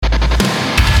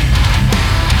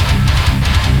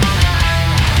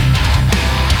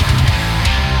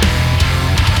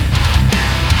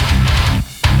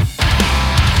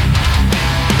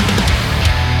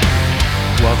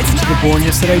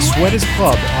Yesterday's Sweaters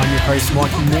Club. I'm your host,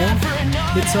 Mikey Moore.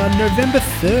 It's November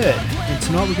 3rd, and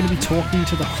tonight we're going to be talking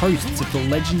to the hosts of the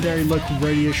legendary local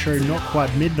radio show Not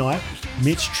Quite Midnight,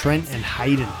 Mitch, Trent and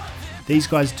Hayden. These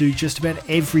guys do just about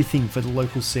everything for the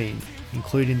local scene,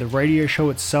 including the radio show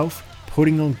itself,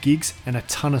 putting on gigs, and a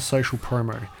ton of social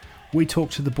promo. We talk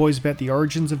to the boys about the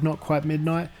origins of Not Quite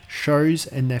Midnight, shows,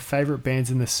 and their favourite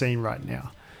bands in the scene right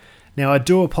now. Now, I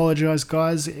do apologise,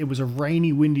 guys. It was a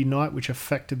rainy, windy night which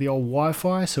affected the old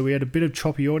Wi-Fi, so we had a bit of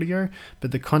choppy audio,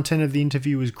 but the content of the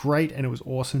interview was great, and it was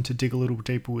awesome to dig a little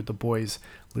deeper with the boys.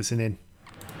 Listen in.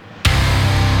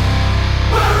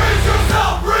 Where is your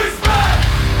self-respect?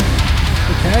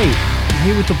 Okay, I'm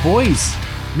here with the boys.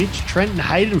 Mitch, Trent and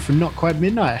Hayden from Not Quite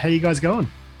Midnight. How you guys going?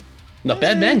 Not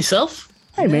bad, man. Yourself?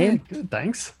 Hey, man. Good,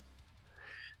 thanks.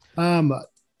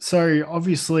 So,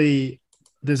 obviously,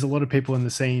 there's a lot of people in the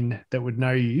scene that would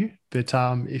know you, but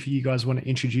if you guys want to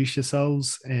introduce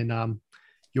yourselves and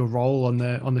your role on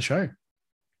the show.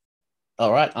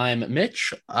 All right. I'm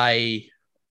Mitch. I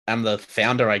am the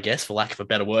founder, I guess, for lack of a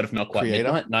better word, of Not Quite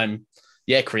Midnight. And I'm,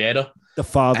 creator. The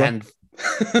father. And,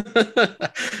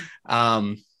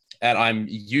 and I'm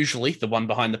usually the one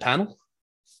behind the panel.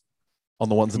 On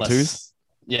the ones and twos?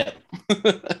 Yeah.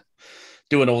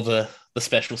 Doing all the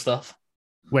special stuff.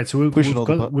 Wait, so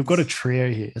we've got a trio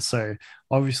here. So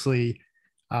obviously,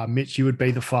 Mitch, you would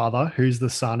be the father. Who's the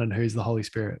son and who's the Holy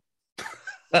Spirit?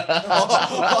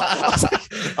 I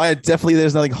definitely,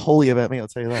 there's nothing holy about me. I'll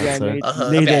tell you that. Yeah, so.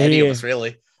 About any of us,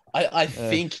 really. I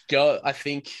think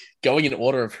going in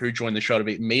order of who joined the show to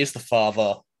be me as the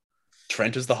father,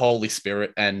 Trent is the Holy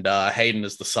Spirit, and Hayden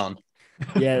is the son.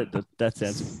 Yeah, that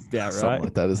sounds about right. Something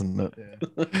like that, isn't it? Yeah.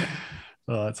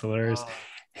 Oh, that's hilarious.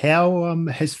 How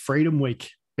has Freedom Week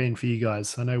been for you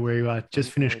guys? I know we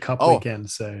just finished Cup weekend,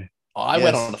 so I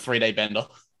went on a 3-day bender.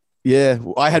 Yeah,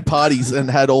 I had parties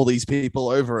and had all these people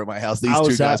over at my house. These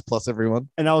two guys plus everyone,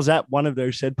 and I was at one of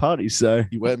those said parties. So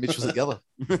you were. Mitch was at the other.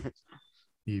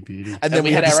 You beauty. And then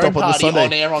we had our own party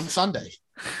on air on Sunday.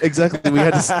 Exactly. We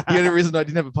had the only reason I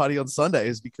didn't have a party on Sunday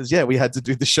is because we had to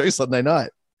do the show Sunday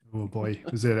night. Oh boy,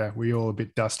 was it? Were you all a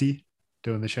bit dusty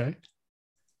doing the show?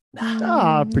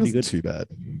 Pretty good. Too bad.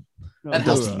 And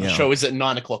the show is at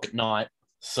 9:00 at night,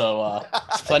 so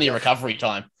it's plenty of recovery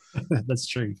time. That's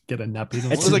true. Get a nap in.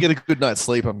 As soon as I get a good night's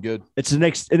sleep, I'm good. It's the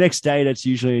next day that's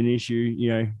usually an issue. You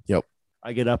know. Yep.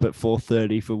 I get up at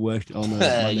 4:30 for work on the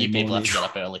Monday you people morning. have to get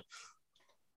up early.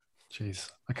 Jeez,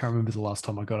 I can't remember the last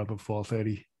time I got up at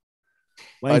 4:30.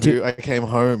 I do. I came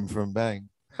home from Bang.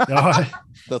 Oh.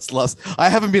 That's last. I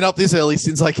haven't been up this early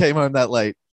since I came home that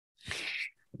late.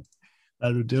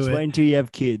 That'll do Just it. wait until you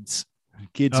have kids.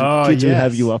 Kids will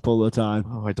have you up all the time.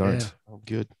 Oh, I don't. Yeah. I'm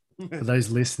good. For those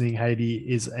listening, Haiti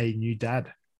is a new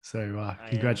dad. So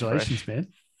congratulations, man.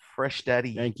 Fresh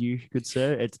daddy. Thank you, good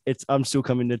sir. It's I'm still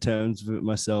coming to terms with it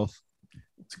myself.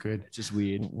 It's good. It's just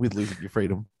weird. With losing your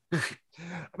freedom.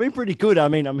 I've been pretty good. I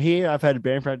mean, I'm here. I've had a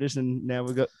band practice, and now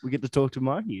we get to talk to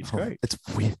Mikey. It's great. It's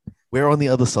weird. We're on the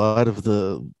other side of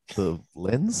the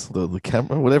lens, the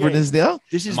camera, whatever it is now.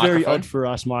 This is very odd for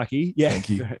us, Mikey. Yeah, thank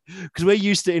you. Because we're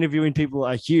used to interviewing people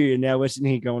like you, and now we're sitting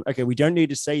here going, "Okay, we don't need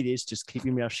to say this. Just keep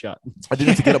your mouth shut." I didn't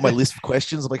have to get up my list of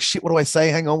questions. I'm like, shit, what do I say?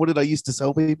 Hang on, what did I used to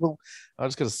tell people? I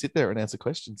just got to sit there and answer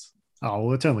questions. Oh,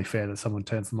 well, it's only fair that someone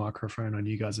turns the microphone on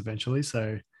you guys eventually.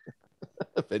 So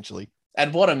eventually.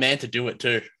 And what a man to do it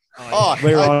too. Oh,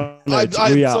 we're honored. We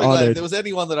are so honored. If there was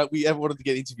anyone that we ever wanted to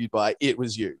get interviewed by, it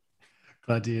was you.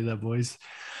 Glad to hear that, boys.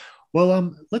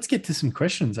 Well, let's get to some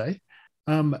questions, eh?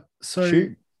 So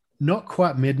Shoot. Not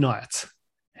Quite Midnight.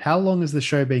 How long has the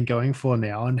show been going for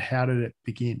now, and how did it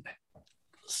begin?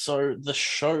 So the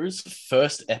show's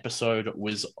first episode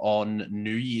was on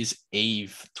New Year's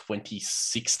Eve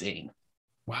 2016.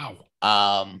 Wow.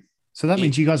 So that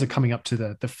means you guys are coming up to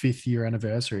the 5th year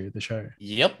anniversary of the show.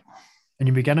 Yep. And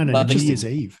you began on a New Year's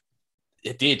Eve.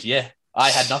 It did, yeah. I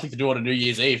had nothing to do on a New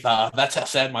Year's Eve. That's how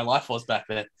sad my life was back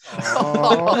then.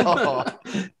 Oh,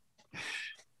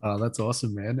 that's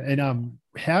awesome, man. And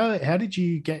how did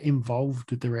you get involved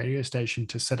with the radio station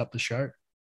to set up the show?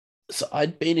 So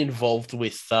I'd been involved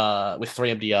with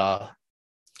 3MDR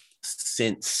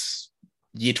since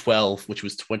year 12, which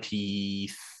was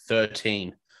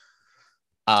 2013.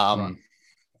 Right.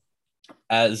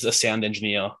 As a sound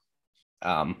engineer,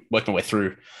 worked my way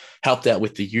through, helped out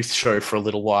with the youth show for a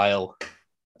little while,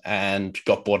 and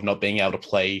got bored of not being able to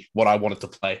play what I wanted to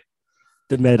play.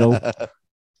 The metal.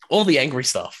 All the angry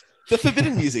stuff. The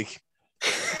forbidden music.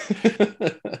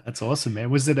 That's awesome, man.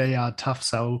 Was it a tough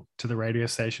sell to the radio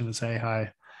station to say,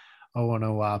 hi, I want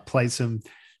to play some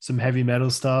heavy metal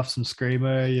stuff, some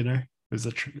screamo, you know? Was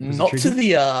it not to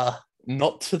the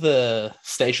not to the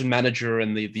station manager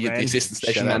and the Ren. assistant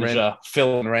station Shout out, manager,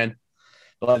 Phil and Ren.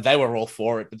 But like, they were all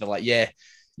for it, but they're like, yeah,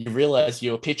 you realize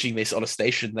you were pitching this on a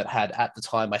station that had, at the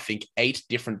time, I think, 8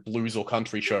 different blues or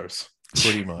country shows.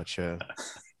 Pretty much, yeah.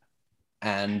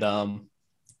 And I'm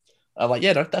like,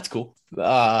 yeah, no, that's cool.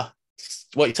 What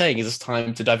you're saying is it's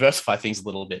time to diversify things a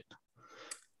little bit.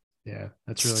 Yeah,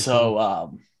 that's really so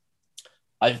cool.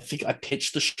 I think I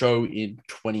pitched the show in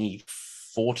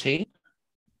 2014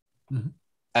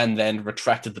 and then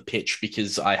retracted the pitch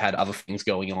because I had other things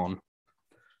going on,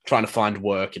 trying to find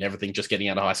work and everything, just getting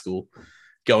out of high school,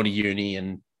 going to uni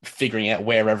and figuring out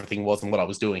where everything was and what I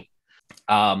was doing.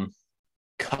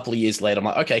 Couple of years later, I'm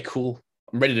like, okay, cool.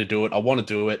 I'm ready to do it. I want to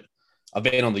do it. I've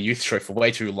been on the youth show for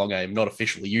way too long. I am not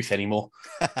officially youth anymore.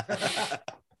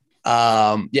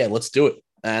 Yeah, let's do it.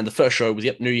 And the first show was,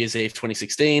 New Year's Eve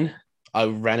 2016. I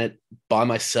ran it by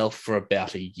myself for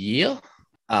about a year.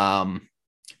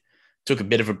 Took a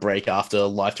bit of a break after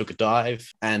life took a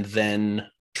dive. And then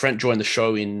Trent joined the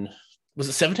show in, was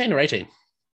it 17 or 18?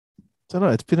 Don't know.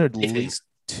 It's been at 15. least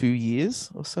 2 years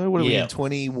or so. What are we in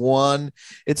 21?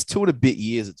 It's 2 and a bit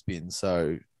years it's been.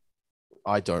 So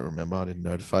I don't remember. I didn't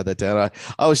notify that down.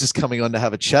 I was just coming on to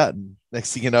have a chat. And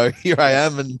next thing you know, here I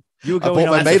am. And You were I going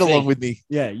brought my on. mate along with me.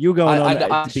 Yeah, you were going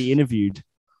on to be interviewed.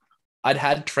 I'd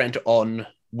had Trent on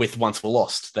with Once We're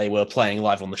Lost. They were playing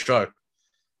live on the show.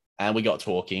 And we got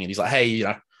talking. And he's like, hey,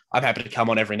 I'm happy to come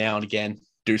on every now and again,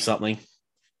 do something.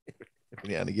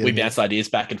 Every now and again, We bounced ideas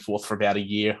back and forth for about a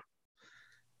year.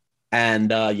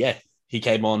 And he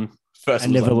came on first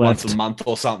And it was never like once left. a month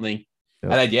or something.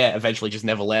 Yep. And then, eventually just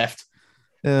never left.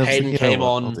 Yeah, Hayden you know came what?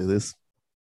 on. I'll do this.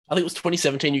 I think it was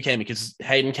 2017 you came in because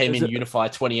Hayden came in Unify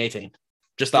 2018,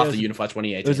 just after Unify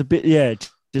 2018. It was a bit,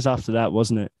 just after that,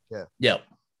 wasn't it? Yeah.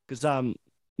 Because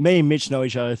me and Mitch know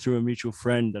each other through a mutual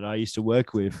friend that I used to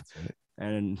work with,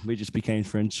 and we just became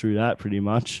friends through that pretty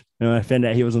much. And when I found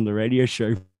out he was on the radio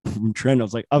show from Trent, I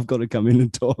was like, I've got to come in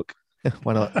and talk. Yeah,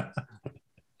 why not?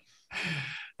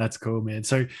 That's cool, man.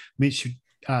 So, Mitch,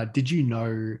 did you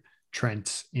know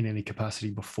Trent in any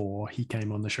capacity before he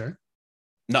came on the show?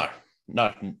 No,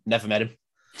 never met him.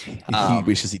 He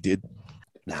wishes he did.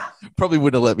 Nah. Probably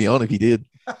wouldn't have let me on if he did.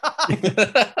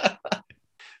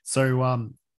 So,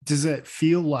 does it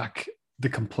feel like the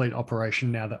complete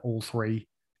operation now that all three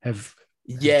have?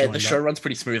 Yeah, the joined show up? runs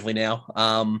pretty smoothly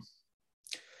now.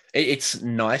 It's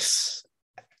nice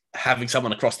having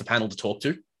someone across the panel to talk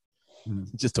to.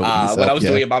 Just talking to yourself, when I was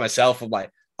doing it by myself, I'm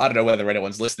like, I don't know whether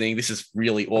anyone's listening. This is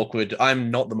really awkward. I'm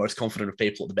not the most confident of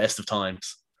people at the best of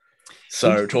times.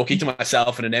 So talking to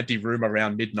myself in an empty room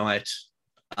around midnight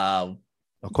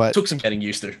took some getting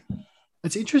used to.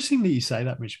 It's interesting that you say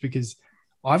that, Mitch, because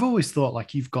I've always thought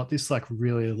like you've got this like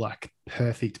really like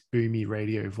perfect boomy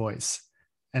radio voice,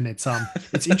 and it's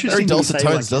interesting. Very that you dulcet say,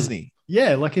 tones, like, doesn't he?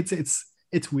 Yeah, like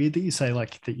it's weird that you say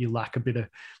like that you lacked a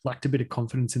bit of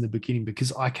confidence in the beginning,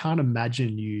 because I can't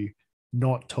imagine you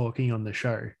not talking on the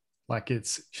show. Like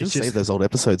it's Should just save those old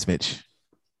episodes, Mitch.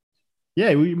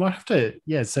 Yeah, well, you might have to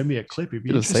send me a clip. It'd be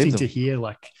Should have saved interesting to them. hear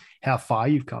like how far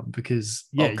you've come, because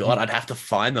Oh God, I'd have to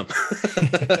find them.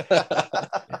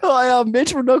 Hi,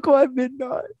 Mitch from Not Quite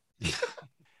Midnight.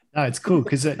 No, it's cool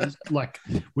because like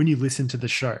when you listen to the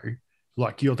show,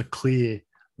 like you're the clear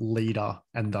leader,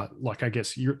 and like I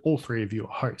guess you're all three of you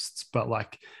are hosts, but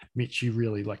like Mitch, you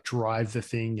really like drive the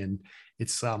thing, and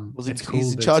it's it's cool.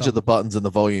 He's in that charge of the buttons and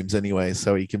the volumes anyway,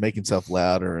 so he can make himself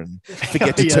louder and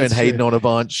forget to Yeah, turn that's Hayden true. on a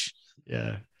bunch.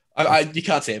 Yeah, You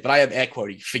can't see it, but I am air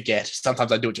quoting forget.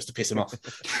 Sometimes I do it just to piss him off.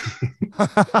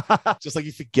 Just like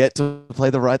you forget to play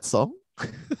the right song.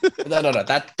 No.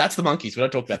 That's the monkeys. We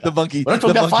don't talk about that. The monkey. We don't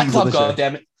talk the about Fight monkeys on Club, the show. God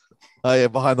damn it. Oh yeah,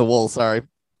 behind the wall. Sorry.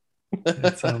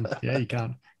 it's, yeah, you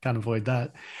can't avoid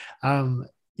that.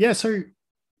 So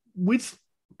with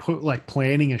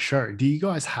planning a show, do you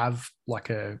guys have like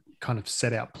a kind of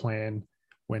set out plan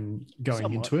when going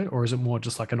Somewhat. into it, or is it more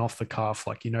just like an off the cuff,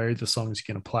 like the songs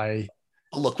you're going to play?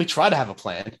 Look, we try to have a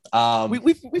plan.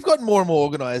 We've gotten more and more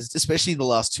organized, especially in the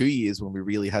last 2 years when we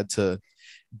really had to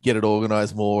get it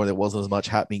organized more, and there wasn't as much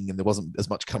happening and there wasn't as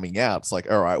much coming out. It's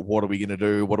like, all right, what are we going to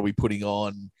do? What are we putting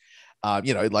on?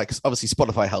 Like obviously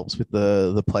Spotify helps with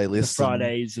the playlists,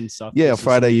 Fridays and stuff. Yeah, Listen to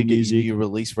Friday you new get music. your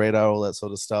release radar, all that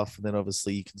sort of stuff, and then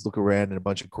obviously you can look around in a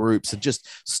bunch of groups and just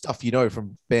stuff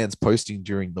from bands posting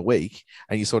during the week,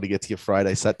 and you sort of get to your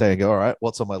Friday, Saturday, and go, all right,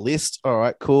 what's on my list? All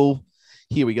right, cool.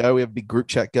 Here we go. We have a big group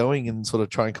chat going, and sort of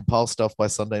try and compile stuff by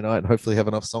Sunday night, and hopefully have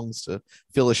enough songs to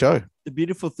fill a show. The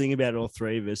beautiful thing about all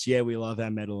three of us, we love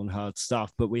our metal and hard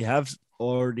stuff, but we have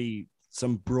already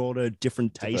some broader,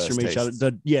 different tastes Diverse from each tastes.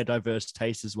 other. Diverse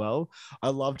tastes as well. I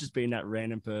love just being that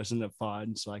random person that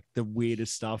finds like the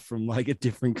weirdest stuff from like a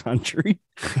different country.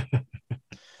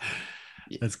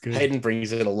 That's good. Hayden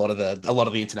brings in a lot of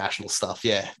the international stuff.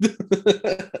 Yeah.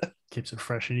 Keeps it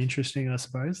fresh and interesting, I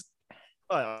suppose.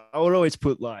 I would always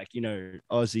put like,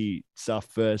 Aussie stuff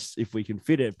first if we can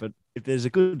fit it. But if there's a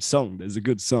good song, there's a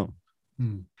good song.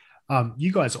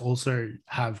 You guys also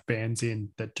have bands in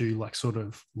that do like sort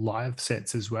of live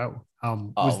sets as well.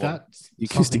 That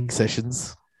acoustic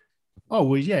sessions? Oh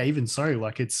well, yeah. Even so,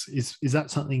 like, is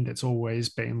that something that's always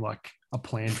been like a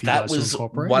plan for you That guys was to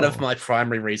incorporate? one of my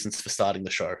primary reasons for starting the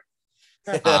show.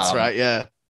 That's right. Yeah.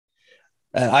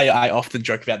 I often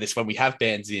joke about this when we have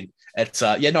bands in. It's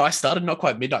I started Not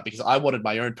Quite Midnight because I wanted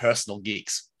my own personal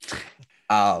gigs.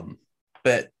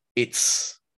 But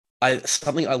it's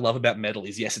something I love about metal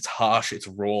is, yes, it's harsh, it's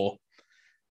raw,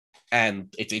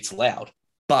 and it's loud,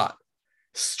 but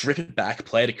strip it back,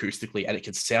 play it acoustically, and it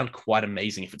can sound quite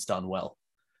amazing if it's done well.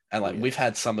 And like we've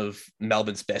had some of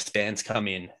Melbourne's best bands come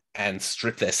in and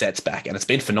strip their sets back, and it's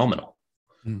been phenomenal.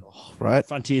 Right.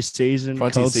 Frontier Season,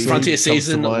 Frontier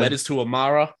Season, Letters to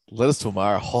Amara.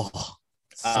 Oh,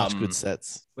 such good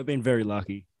sets. We've been very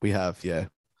lucky. We have, yeah.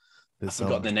 I've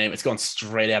forgotten the name. It's gone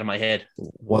straight out of my head.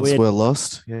 Once We're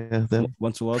Lost. Yeah. Then.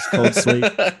 Once We're Lost, Cold Sleep.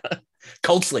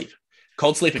 Cold Sleep.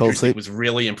 Cold Sleep acoustic was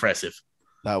really impressive.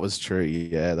 That was true.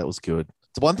 Yeah, that was good.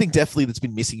 The one thing definitely that's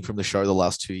been missing from the show the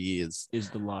last 2 years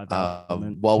is the live.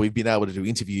 While we've been able to do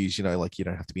interviews, like you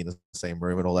don't have to be in the same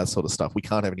room and all that sort of stuff. We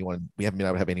haven't been able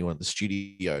to have anyone in the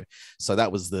studio. So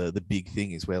that was the big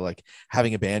thing, is where like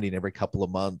having a band in every couple of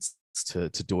months to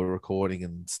do a recording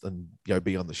and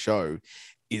be on the show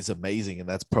is amazing. And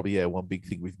that's probably one big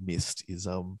thing we've missed is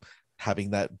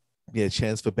having that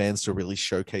chance for bands to really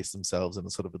showcase themselves in a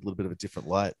sort of a little bit of a different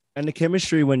light. And the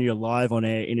chemistry when you're live on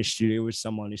air in a studio with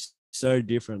someone is so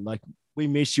different. Like, we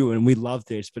miss you and we love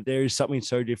this, but there is something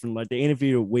so different. Like the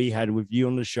interview that we had with you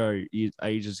on the show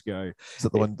ages ago. Is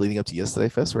that the one leading up to Yesterday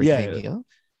Fest where he came here?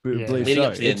 Leading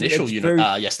up to the initial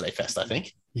Yesterday Fest, I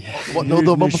think. Yeah.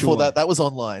 The one before that was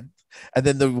online. And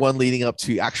then the one leading up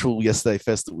to actual Yesterday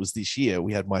Fest that was this year,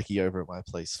 we had Mikey over at my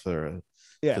place for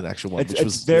an actual one.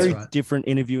 It's very different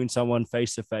interviewing someone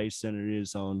face to face than it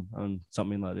is on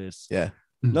something like this. Yeah.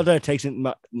 Not that it takes it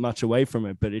much away from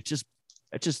it, but it's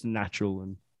just natural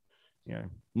and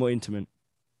more intimate.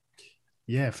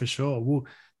 Yeah, for sure. Well,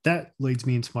 that leads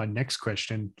me into my next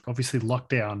question. Obviously,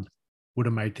 lockdown would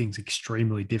have made things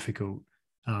extremely difficult.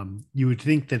 You would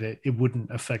think that it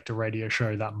wouldn't affect a radio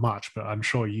show that much, but I'm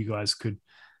sure you guys could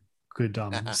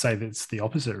say that it's the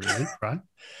opposite, really, right?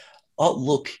 Oh,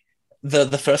 look, the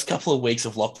first couple of weeks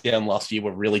of lockdown last year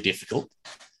were really difficult,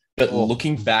 but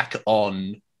looking back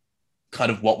on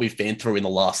kind of what we've been through in the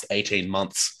last 18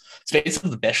 months, it's been some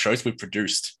of the best shows we've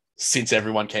produced since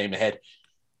everyone came ahead.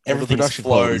 Everything's the production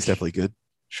quality is definitely good.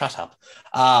 Shut up.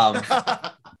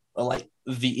 Like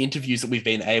the interviews that we've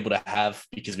been able to have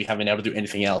because we haven't been able to do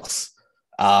anything else.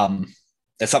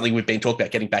 It's something we've been talking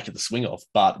about getting back in the swing of,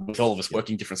 but with all of us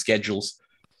working different schedules,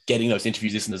 getting those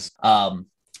interviews listeners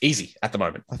easy at the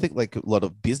moment. I think like a lot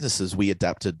of businesses, we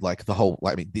adapted like the whole,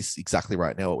 this exactly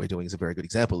right now, what we're doing is a very good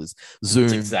example is Zoom.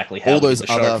 That's exactly how all those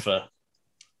other.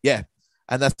 Yeah.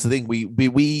 And that's the thing.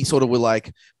 We sort of were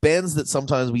like bands that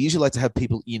sometimes we usually like to have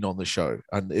people in on the show.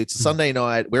 And it's Sunday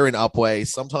night. We're in Upway.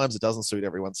 Sometimes it doesn't suit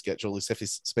everyone's schedule,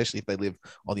 especially if they live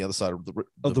on the other side of the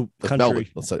country.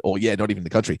 Melbourne, or not even the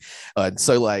country. And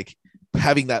so like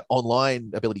having that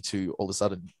online ability to all of a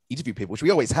sudden interview people, which we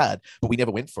always had, but we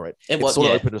never went for it. It sort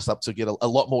of opened us up to get a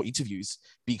lot more interviews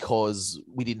because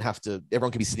we didn't have to,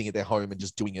 everyone could be sitting at their home and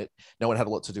just doing it. No one had a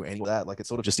lot to do any of that. Like it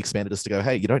sort of just expanded us to go,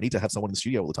 hey, you don't need to have someone in the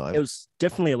studio all the time. It was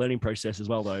definitely a learning process as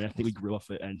well, though. And I think we grew off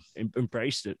it and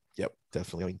embraced it. Yep,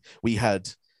 definitely. We had,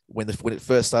 when it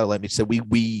first started, like Mitch said,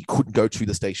 we couldn't go to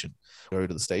the station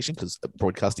because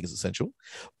broadcasting is essential.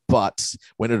 But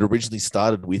when it originally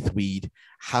started with, we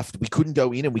couldn't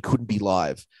go in and we couldn't be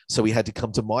live. So we had to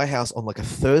come to my house on like a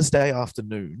Thursday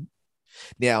afternoon.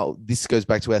 Now, this goes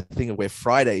back to our thing of where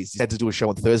Fridays you had to do a show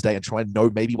on Thursday and try and know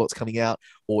maybe what's coming out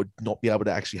or not be able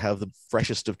to actually have the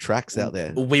freshest of tracks out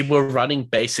there. We were running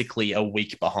basically a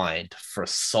week behind for a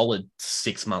solid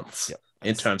 6 months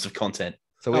in terms of content.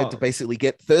 So we had to basically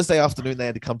get Thursday afternoon, they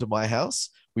had to come to my house.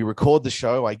 We record the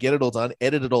show. I get it all done,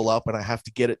 edit it all up, and I have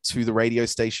to get it to the radio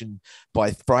station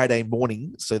by Friday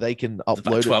morning so they can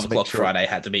upload it. 12 o'clock Friday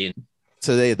had to be in.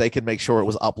 So they can make sure it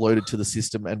was uploaded to the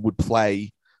system and would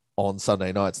play on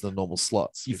Sunday nights in the normal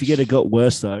slots. You forget it got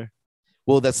worse, though.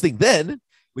 Well, that's the thing. Then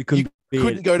we couldn't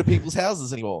go to people's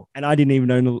houses anymore. And I didn't even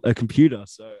own a computer,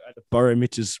 so I had to borrow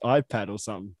Mitch's iPad or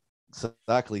something.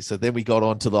 Exactly. So then we got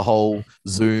onto the whole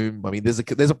Zoom. I mean, there's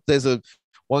a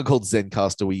one called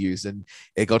Zencaster we use, and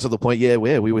it got to the point,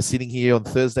 where we were sitting here on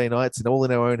Thursday nights and all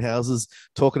in our own houses,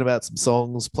 talking about some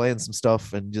songs, playing some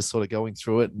stuff, and just sort of going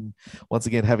through it. And once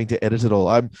again, having to edit it all.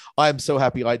 I'm so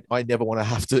happy. I never want to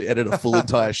have to edit a full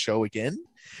entire show again,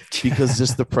 because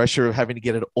just the pressure of having to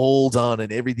get it all done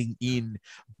and everything in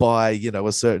by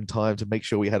a certain time to make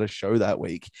sure we had a show that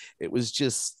week. It was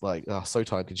just like so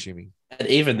time consuming. And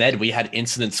even then, we had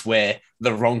incidents where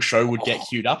the wrong show would get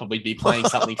queued up and we'd be playing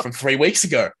something from 3 weeks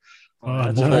ago.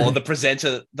 Oh, no. Or the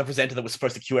presenter that was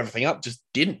supposed to queue everything up just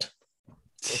didn't.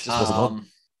 It just wasn't on.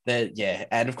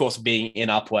 And of course, being in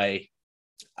Upway,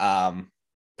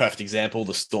 perfect example,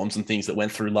 the storms and things that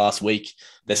went through last week,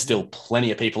 there's still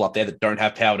plenty of people up there that don't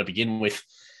have power to begin with.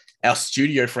 Our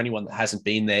studio, for anyone that hasn't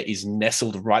been there, is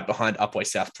nestled right behind Upway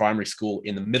South Primary School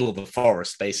in the middle of the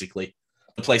forest, basically.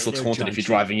 The place looks haunted if you're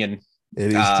driving in. It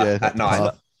is at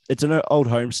night. It's an old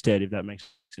homestead, if that makes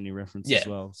any reference as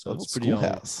well. So Old it's pretty old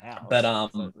schoolhouse. But our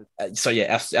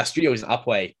studio is in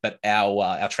Upway, but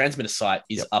our transmitter site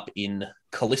is up in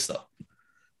Callista.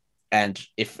 And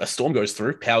if a storm goes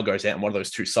through, power goes out in one of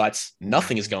those two sites,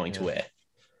 nothing is going to air.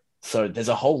 So there's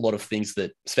a whole lot of things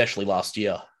that, especially last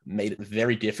year, made it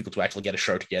very difficult to actually get a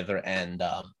show together and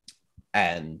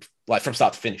like from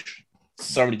start to finish.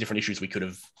 So many different issues we could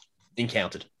have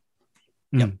encountered.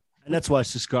 Yep. And that's why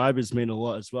subscribers mean a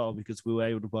lot as well, because we were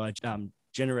able to buy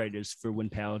generators for when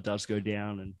power does go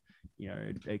down. And,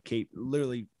 it keep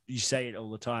literally, you say it all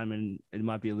the time and it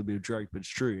might be a little bit of a joke, but it's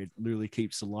true. It literally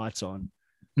keeps the lights on.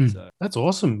 So. That's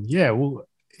awesome. Yeah. Well,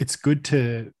 it's good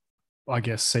to, I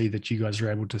guess, see that you guys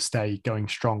are able to stay going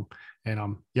strong.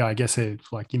 And I guess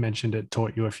like you mentioned, it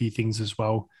taught you a few things as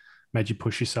well, made you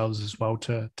push yourselves as well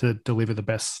to deliver the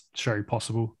best show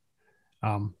possible.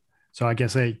 So I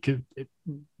guess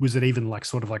was it even like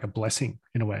sort of like a blessing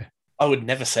in a way? I would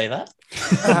never say that.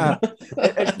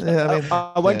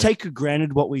 I won't take for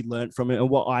granted what we learned from it and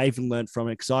what I even learned from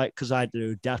it, because I had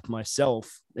to adapt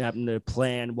myself, having to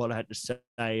plan what I had to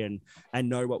say and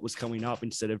know what was coming up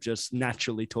instead of just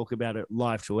naturally talk about it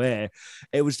live to air.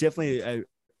 It was definitely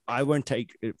I won't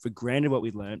take it for granted what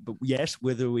we learned, but yes,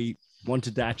 whether we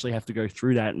wanted to actually have to go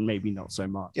through that and maybe not so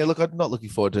much. Yeah, look, I'm not looking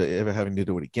forward to ever having to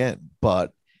do it again,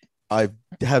 but I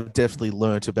have definitely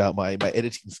learned about my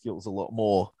editing skills a lot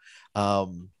more.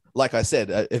 Like I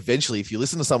said, eventually, if you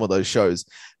listen to some of those shows,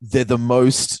 they're the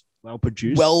most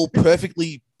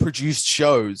perfectly produced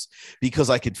shows, because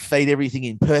I could fade everything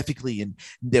in perfectly and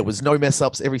there was no mess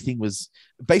ups. Everything was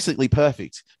basically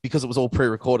perfect because it was all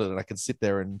pre-recorded and I can sit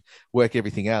there and work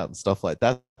everything out and stuff like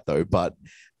that, though. But,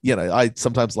 I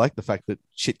sometimes like the fact that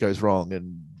shit goes wrong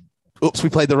and oops, we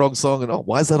played the wrong song, and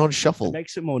why is that on shuffle? It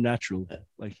makes it more natural.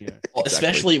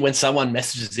 Especially when someone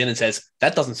messages in and says,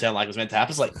 that doesn't sound like it was meant to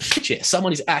happen. It's like, shit, yeah,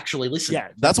 someone is actually listening. Yeah,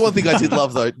 that's one thing I did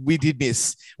love, though. We did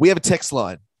miss. We have a text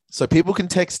line. So people can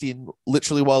text in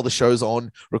literally while the show's on,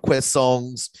 request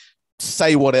songs,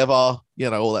 say whatever,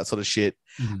 all that sort of shit.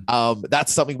 Mm-hmm.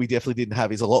 That's something we definitely didn't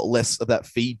have, is a lot less of that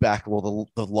feedback, or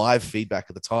the live feedback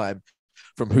at the time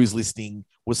from who's listening,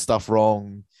 was stuff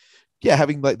wrong. Yeah,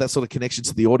 having like that sort of connection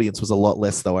to the audience was a lot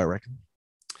less, though, I reckon.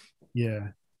 Yeah.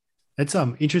 It's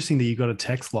interesting that you got a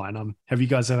text line. Have you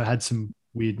guys ever had some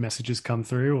weird messages come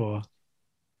through, or?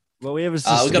 Well, we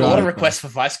got a lot of requests for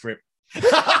Vice Grip.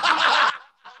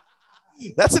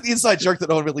 That's an inside joke that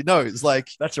no one really knows. Like,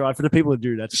 that's right. For the people who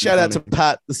do that. Shout out to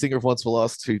Pat, the singer of Once Were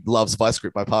Lost, who loves Vice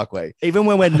Grip by Parkway. Even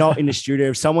when we're not in the studio,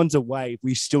 if someone's away,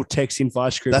 we still text in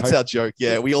Vice Grip. That's our joke.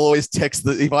 Yeah, we always text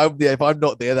if I'm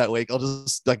not there that week, I'll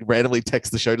just like randomly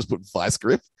text the show, just put Vice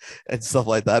Grip and stuff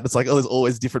like that. It's like, there's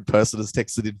always a different person has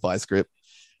texted in Vice Grip.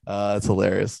 It's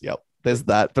hilarious. Yep, there's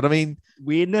that. But I mean,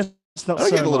 weirdness. Not I don't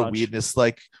so get a lot much. of weirdness.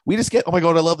 Like, we just get, oh my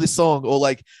god, I love this song, or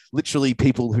like literally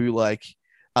people who like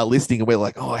are listening and we're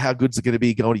like, oh, how good's it going to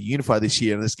be going to Unify this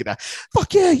year? And it's going to,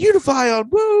 fuck yeah, Unify on,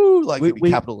 woo! Like, we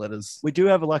capital letters. We do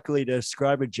have, luckily, the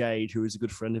subscriber Jade, who is a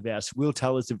good friend of ours, will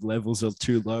tell us if levels are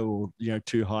too low or,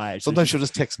 too high. Sometimes she'll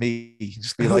just text me,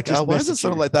 just be like, why is it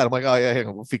something like that? I'm like, oh yeah, hang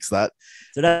on, we'll fix that.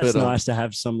 So that's nice to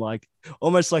have some, like,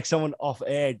 almost like someone off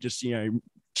air, just,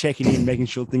 checking in, making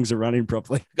sure things are running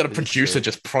properly. Got a producer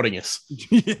just prodding us.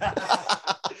 Yeah.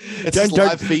 It's just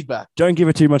live feedback. Don't give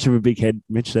her too much of a big head,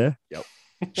 Mitch, there. Yep.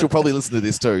 She'll probably listen to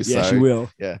this too. Yeah, so, she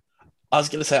will. Yeah. I was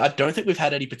going to say, I don't think we've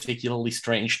had any particularly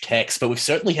strange texts, but we've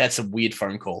certainly had some weird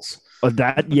phone calls. Oh,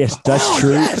 that's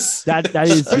true. Yes. That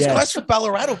is, those guys from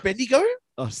Ballarat, Bendigo?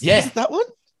 Oh, yeah. Is it that one?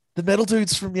 The metal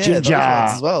dudes from, Ginger. Those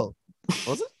ones as well.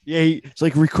 Was it? Yeah, it's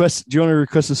like, do you want to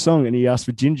request a song? And he asked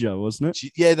for Ginger, wasn't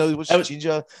it? Yeah, no, it was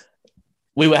Ginger.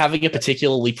 we were having a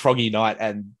particularly proggy night,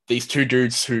 and these two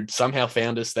dudes who somehow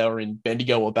found us, they were in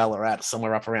Bendigo or Ballarat,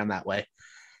 somewhere up around that way,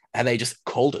 and they just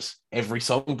called us every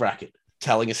song bracket,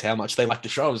 telling us how much they liked the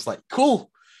show. I was like,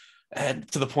 cool. And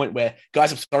to the point where,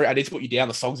 guys, I'm sorry, I need to put you down.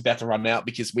 The song's about to run out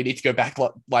because we need to go back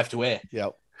live to air. Yeah.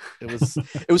 It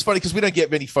was funny because we don't get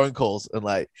many phone calls, and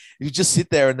like you just sit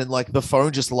there and then like the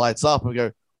phone just lights up and we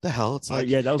go, the hell? It's like,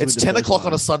 it's 10 o'clock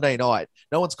on a Sunday night.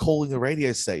 No one's calling the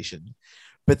radio station.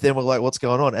 But then we're like, what's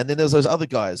going on? And then there's those other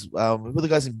guys. Who are the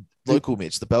guys in local,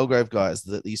 Mitch, the Belgrave guys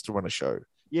that used to run a show?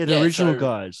 Yeah, the original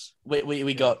guys.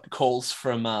 We got calls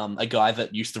from a guy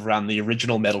that used to run the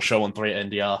original metal show on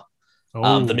 3NDR,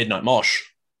 the Midnight Mosh.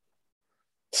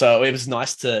 So it was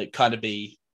nice to kind of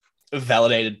be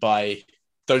validated by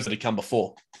those that had come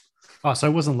before. Oh, so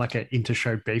it wasn't like an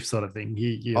inter-show beef sort of thing.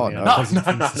 No.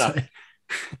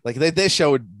 Like their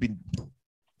show had been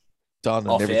done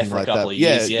and everything like that.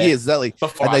 Yeah, exactly.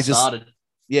 Before and they started.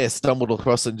 Stumbled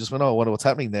across and just went, oh, I wonder what's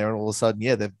happening there. And all of a sudden,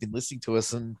 they've been listening to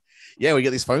us. And we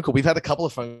get this phone call. We've had a couple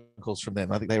of phone calls from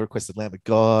them. I think they requested Lamb of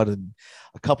God and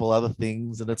a couple other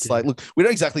things. And it's like, look, we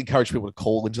don't exactly encourage people to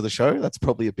call into the show. That's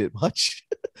probably a bit much.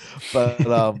 But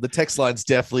the text line's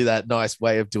definitely that nice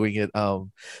way of doing it.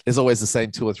 There's always the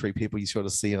same 2 or 3 people you sort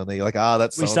of see on there. You're like,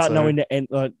 that's we start knowing the end,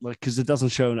 like because it doesn't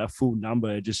show a full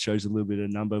number. It just shows a little bit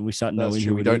of number. And we start knowing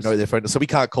who we don't know their phone, so we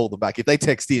can't call them back. If they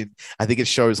text in, I think it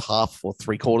shows half or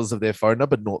 3/4 of their phone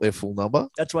number, not their full number.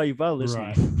 That's why you've got to listen.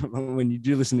 Right. When you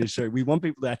do listen to the show, we want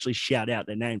people to actually shout out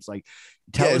their names. Like,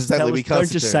 tell us, don't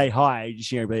just say hi.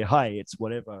 Just be hi. It's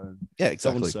whatever. Yeah,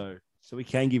 exactly. So we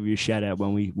can give you a shout out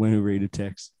when we read a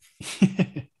text.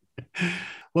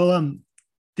 Well,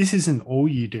 this isn't all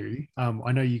you do.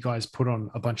 I know you guys put on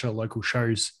a bunch of local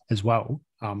shows as well.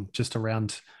 Just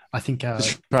around, I think,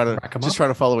 just trying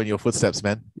to follow in your footsteps,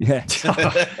 man. Yeah,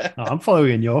 I'm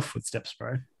following in your footsteps,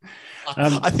 bro.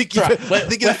 I think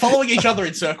we're following each other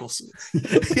in circles.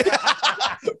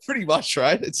 Pretty much,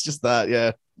 right? It's just that,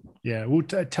 yeah. Well,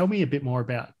 tell me a bit more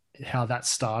about how that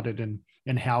started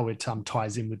and how it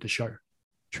ties in with the show.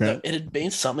 So it had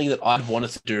been something that I'd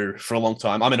wanted to do for a long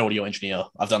time. I'm an audio engineer.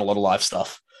 I've done a lot of live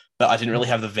stuff, but I didn't really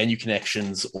have the venue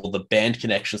connections or the band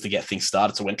connections to get things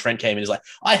started. So when Trent came in, he's like,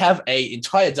 I have an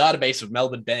entire database of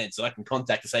Melbourne bands that I can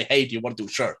contact and say, hey, do you want to do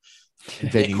a show?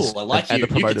 Yeah, cool. I like you. You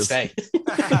can stay.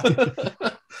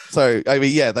 So, I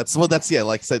mean, that's like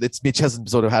I said, Mitch hasn't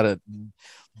sort of had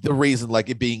the reason, like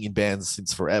it being in bands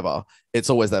since forever. It's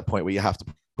always that point where you have to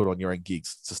put on your own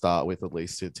gigs to start with, at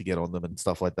least to get on them and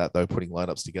stuff like that, though, putting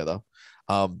lineups together.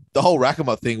 The whole Rack 'em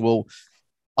Up thing, well,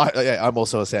 I'm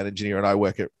also a sound engineer and I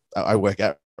work at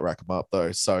Rack 'em Up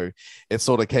though, so it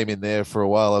sort of came in there for a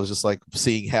while. I was just like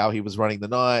seeing how he was running the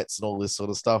nights and all this sort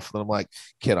of stuff, and then I'm like,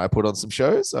 can I put on some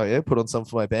shows? Oh yeah, put on some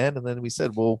for my band. And then we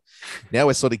said, well, now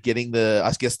we're sort of getting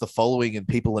the following and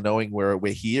people are knowing we're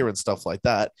here and stuff like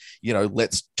that,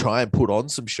 let's try and put on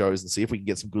some shows and see if we can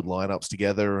get some good lineups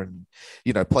together and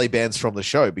play bands from the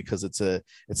show, because it's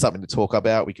something to talk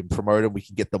about. We can promote them, we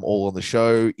can get them all on the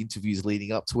show, interviews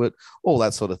leading up to it, all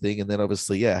that sort of thing. And then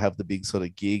obviously have the big sort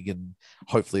of gig, and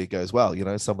hopefully it goes well.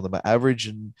 Some of them are average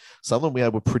and some of them we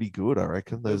had were pretty good, I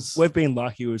reckon. We've been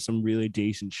lucky with some really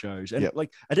decent shows. And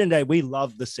like at the end of the day, we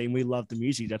love the scene, we love the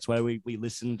music. That's why we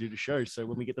listen to the show. So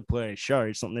when we get to play a show,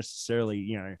 it's not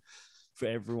necessarily, for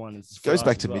everyone. It goes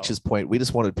back to Mitch's point. We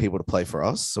just wanted people to play for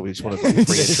us. So we just wanted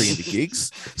free entry into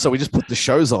gigs. So we just put the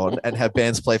shows on and have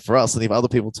bands play for us. And if other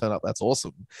people turn up, that's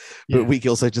awesome. But we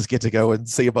also just get to go and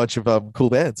see a bunch of cool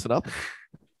bands for nothing.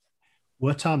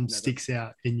 What sticks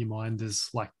out in your mind as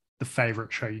like the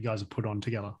favorite show you guys have put on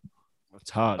together?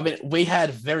 It's hard. I mean, we had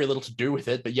very little to do with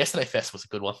it, but Yesterday Fest was a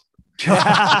good one.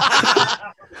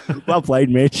 Well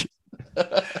played, Mitch.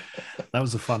 That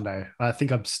was a fun day. I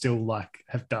think I'm still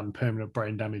have done permanent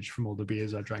brain damage from all the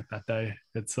beers I drank that day.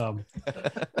 It's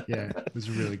it was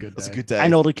a really good day. It's a good day.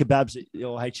 And all the kebabs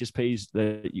or HSPs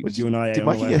that you and I did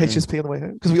Mikey get HSP on the way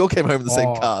home? Because we all came home in the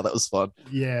same car. That was fun.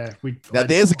 Yeah.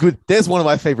 There's one of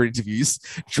my favorite interviews.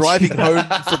 Driving home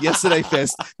from Yesterday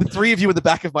Fest, the 3 of you in the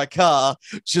back of my car,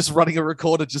 just running a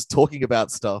recorder, just talking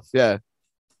about stuff. Yeah.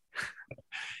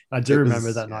 I do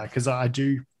remember that night, because I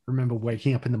do remember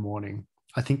waking up in the morning.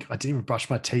 I think I didn't even brush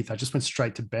my teeth. I just went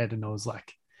straight to bed and I was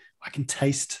like, I can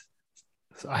taste.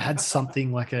 I had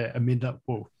something like a midnight.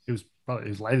 Well, it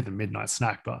was later than midnight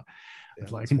snack, but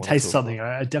I can taste something.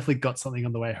 I definitely got something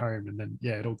on the way home, and then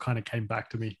it all kind of came back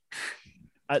to me.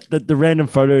 The random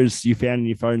photos you found in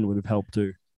your phone would have helped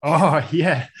too. Oh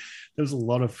yeah, There was a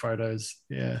lot of photos.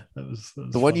 Yeah, that was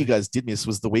The one funny. you guys did miss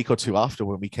was the week or two after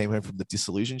when we came home from the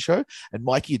Disillusion show, and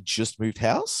Mikey had just moved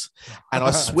house. And I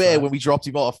That's swear, right. when we dropped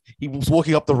him off, he was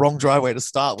walking up the wrong driveway to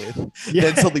start with. Yeah.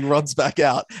 Then suddenly runs back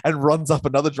out and runs up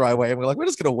another driveway. And we're like, we're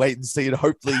just going to wait and see. And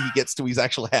hopefully he gets to his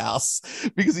actual house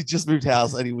because he just moved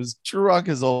house and he was drunk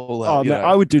as all. Oh man,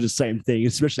 I would do the same thing,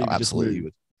 especially Oh, if you just absolutely.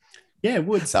 moved. Yeah,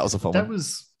 Woods. That was a fun That one.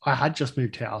 was. I had just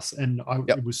moved house, and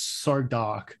Yep. it was so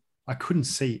dark. I couldn't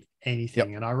see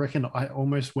anything, and I reckon I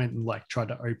almost went and like tried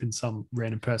to open some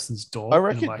random person's door. I and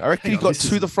reckon. I'm like, I reckon "Hang he on, got this to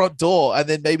isn't-" the front door and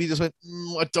then maybe just went,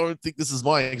 I don't think this is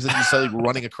mine. Because then he's slowly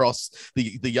running across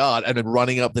the yard and then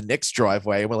running up the next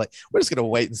driveway. And we're like, we're just going to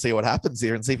wait and see what happens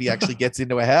here and see if he actually gets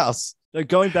into a house. So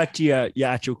going back to your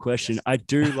actual question, I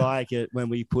do like it when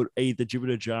we put either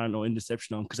Jupiter Giant or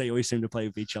Interception on because they always seem to play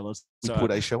with each other. We So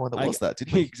put a show on that was that,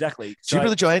 didn't we? exactly. Jupiter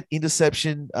the Giant,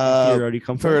 Interception, Inferiority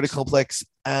Complex. Inferiority Complex,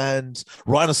 and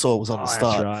Rhinosaur was on the That's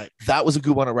start. right. That was a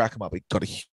good one at Rackham. It got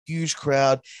a huge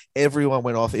crowd. Everyone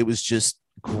went off. It was just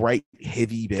great,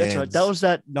 heavy bands. That's right. That was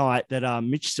that night that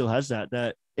Mitch still has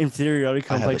that Inferiority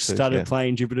I have Complex it too, started yeah.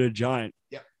 playing Jupiter Giant.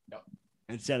 Yep. Yep.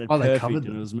 It sounded Oh, they perfect. covered And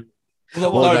them. it was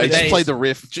Well, no, they just they- played the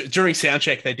riff. During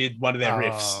soundcheck, they did one of their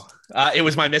riffs. Oh. It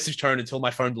was my message tone until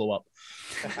my phone blew up.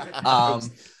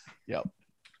 Yep.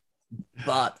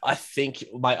 But I think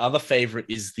my other favorite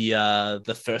is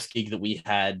the first gig that we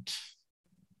had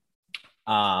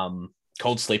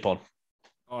Cold Sleep on.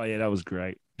 oh yeah, that was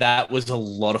great. That was a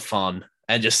lot of fun.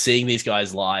 And just seeing these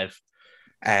guys live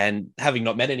and having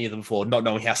not met any of them before, not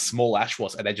knowing how small Ash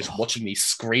was, and then just watching these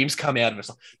screams come out of us.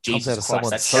 Comes Jesus out of Christ, someone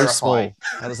that's so terrifying.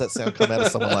 small. How does that sound come out of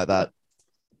someone like that?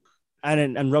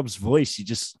 And Rob's voice, it's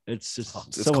just It's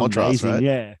so contrast, amazing. right?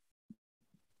 Yeah.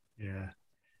 Yeah,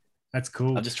 that's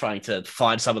cool. I'm just trying to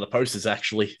find some of the posters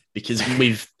actually, because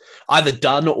we've either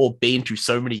done or been to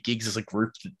so many gigs as a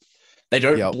group that they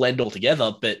don't Yep. blend all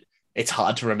together, but it's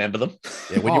hard to remember them.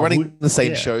 Yeah, when Oh, you're running would- the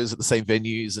same yeah. shows at the same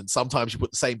venues, and sometimes you put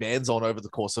the same bands on over the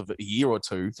course of a year or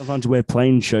two. Sometimes we're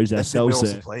playing shows And then we're ourselves also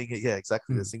there. playing it. Yeah,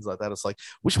 exactly. Hmm. There's things like that. It's like,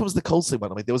 which one was the Cold Sleep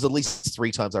one? I mean, there was at least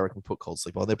 3 times I reckon we put Cold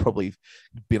Sleep on. They've probably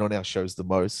been on our shows the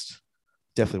most.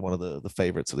 Definitely one of the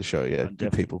favorites of the show. Yeah, good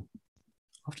Definitely. people.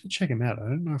 I'll have to check them out. I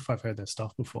don't know if I've heard their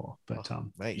stuff before, but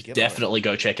Mate, You get on it. definitely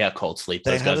go check out Cold Sleep.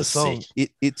 They Those had guys a are song.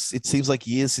 sick. It seems like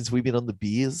years since we've been on the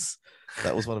beers.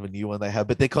 That was one of a new one they had,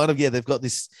 but they're kind of they've got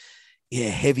this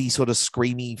heavy sort of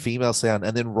screamy female sound,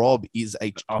 and then Rob is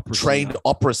a Opera trained singer.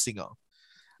 opera singer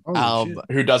oh, shit.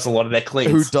 Who does a lot of their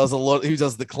cleans. who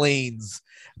does the cleans,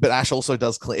 but Ash also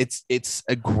does clean. It's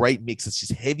a great mix. It's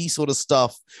just heavy sort of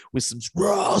stuff with some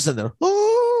raws and then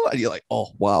and you're like,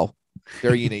 oh wow,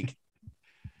 very unique.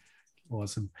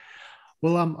 Awesome.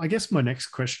 Well, I guess my next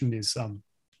question is,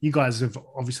 you guys have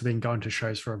obviously been going to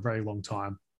shows for a very long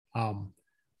time.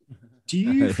 Do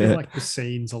you feel like the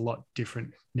scene's a lot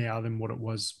different now than what it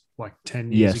was like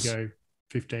 10 years Yes. ago,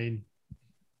 15?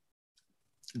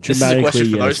 This is a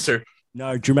question for those two.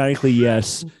 No, dramatically,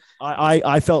 yes.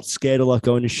 I felt scared a lot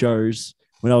going to shows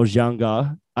when I was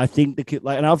younger. I think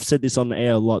and I've said this on the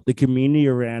air a lot. The community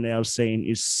around our scene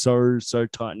is so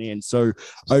tight knit and so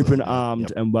open armed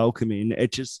Yep. and welcoming.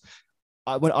 It just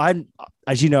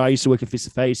as you know, I used to work at Fist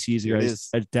of Face years ago. It is.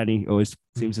 As Danny always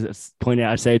seems to point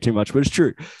out, I say it too much, but it's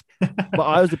true.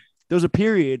 But there was a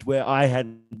period where I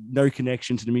had no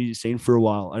connection to the music scene for a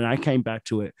while, and I came back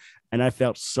to it, and I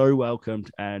felt so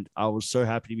welcomed, and I was so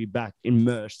happy to be back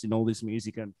immersed in all this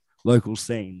music and local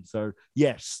scene. So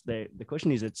yes, the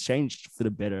question is, it's changed for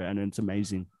the better, and it's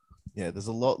amazing. Yeah, there's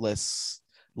a lot less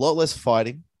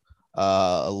fighting,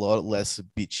 a lot less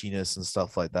bitchiness and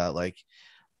stuff like that. Like,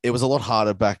 it was a lot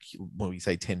harder back when we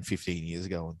say 10, 15 years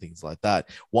ago and things like that.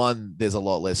 One, there's a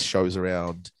lot less shows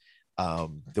around.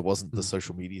 There wasn't the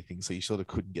social media thing, so you sort of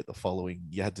couldn't get the following.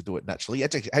 You had to do it naturally. You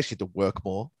actually had to work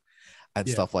more and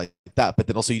stuff like that. But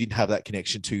then also you didn't have that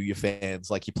connection to your fans.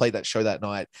 Like, you played that show that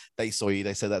night, they saw you,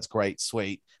 they said, that's great,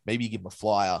 sweet. Maybe you give them a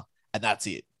flyer and that's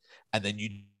it. And then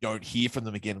you don't hear from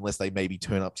them again unless they maybe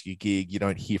turn up to your gig. You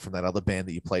don't hear from that other band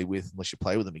that you play with unless you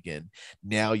play with them again.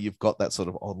 Now you've got that sort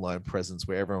of online presence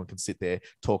where everyone can sit there,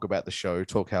 talk about the show,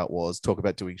 talk how it was, talk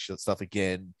about doing stuff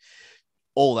again,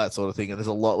 all that sort of thing. And there's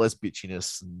a lot less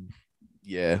bitchiness. And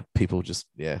people just,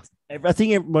 I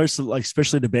think most of, like,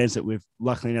 especially the bands that we've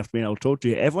luckily enough been able to talk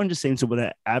to, everyone just seems to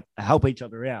want to help each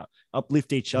other out,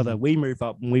 uplift each other. We move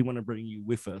up and we want to bring you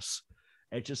with us.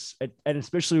 And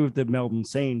especially with the Melbourne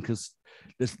scene, because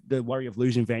the worry of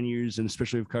losing venues, and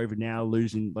especially with COVID now,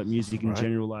 losing like music in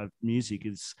general, live music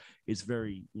is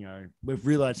very, we've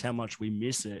realized how much we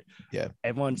miss it. Yeah.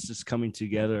 Everyone's just coming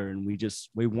together, and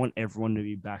we want everyone to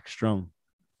be back strong.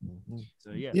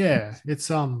 So yeah. Yeah, it's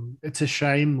a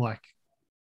shame. Like,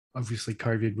 obviously,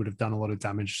 COVID would have done a lot of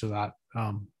damage to that.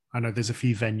 I know there's a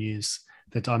few venues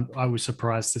that I was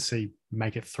surprised to see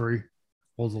make it through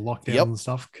all the lockdowns Yep. and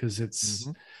stuff, because it's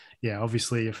Mhm. yeah,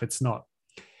 obviously, if it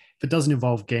doesn't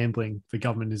involve gambling, the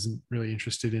government isn't really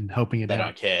interested in helping it They out.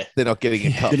 don't care. They're not getting a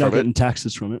Yeah. cut They're not from getting it.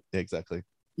 taxes from it. Yeah, exactly.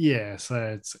 Yeah,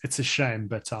 so it's a shame,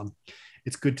 but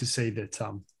it's good to see that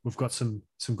we've got some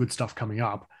good stuff coming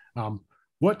up.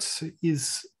 What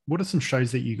are some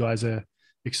shows that you guys are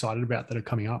excited about that are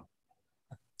coming up?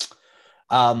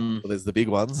 Well, there's the big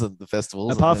ones and the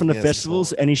festivals. Apart and from then, the yeah, some festivals,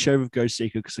 small- any show with Ghost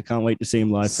Seeker, because I can't wait to see him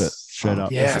live for straight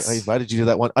up. Yes. I invited you to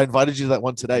that one. I invited you to that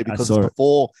one today I because saw it's it.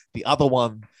 before the other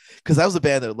one. Because that was a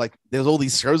band that, like, there was all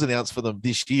these shows announced for them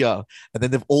this year, and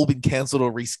then they've all been cancelled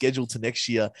or rescheduled to next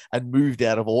year and moved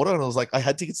out of order. And I was like, I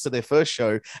had tickets to their first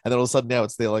show, and then all of a sudden now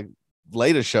it's their like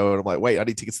later show, and I'm like, wait, I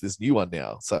need tickets to this new one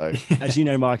now. So As you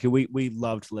know, Micah, we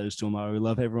loved Letters to Tomorrow. We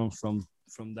love everyone from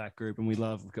that group, and we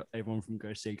love everyone from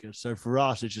Ghost Seeker. So for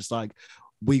us, it's just like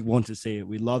we want to see it.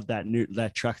 We love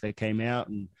that track that came out,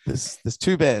 and there's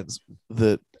two bands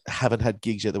that haven't had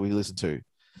gigs yet that we listen to: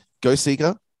 Ghost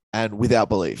Seeker and Without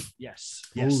Belief. yes,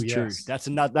 Ooh, true. yes. That's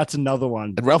another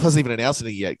one. And Ralph hasn't even announced it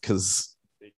yet because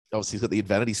obviously he's got the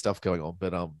Invanity stuff going on.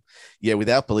 But yeah,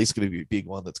 Without Belief's going to be a big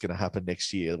one that's going to happen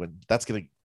next year. When that's going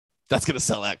to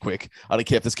sell out quick. I don't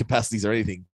care if there's capacities or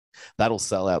anything. That'll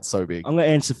sell out so big. I'm gonna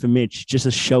answer for Mitch. Just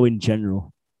a show in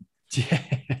general.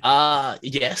 Yeah.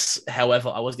 Yes. However,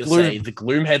 I was going to Gloom. say the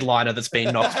Gloom headliner that's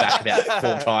been knocked back about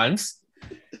 4 times,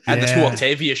 and the Yeah. 2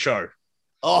 Octavia show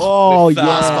Oh, with, yeah.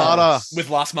 Last Martyr. with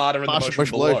Last Martyr and Martial the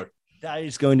Motion Motion Below. That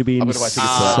is going to be I'm gonna buy tickets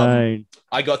for that. insane.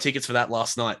 I got tickets for that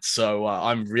last night, so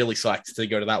I'm really psyched to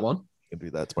go to that one. Can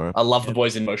do that tomorrow. I love the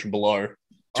boys in Motion Below. To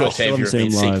I still Octavia haven't have seen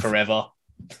been them sick live. forever.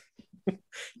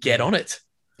 Get on it.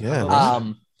 Yeah.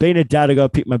 right. Being a dad, I got to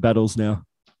pick my battles now.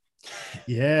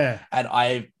 Yeah. And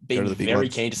I've Go been to the big very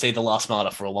ones. keen to see The Last Martyr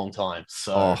for a long time.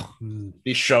 So Oh, Mm.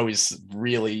 this show is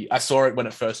really, I saw it when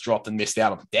it first dropped and missed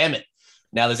out on. Damn it.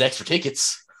 Now there's extra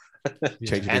tickets.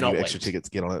 change Cannot your extra wait. tickets.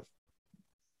 Get on it.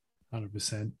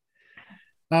 100%.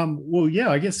 Well, yeah,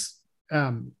 I guess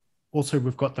also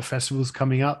we've got the festivals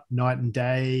coming up: Night and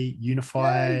Day,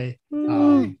 Unify,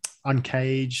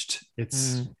 Uncaged.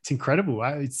 It's incredible.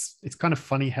 It's kind of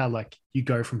funny how like you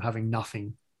go from having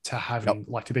nothing to having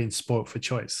like to being spoilt for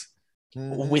choice.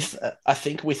 With, I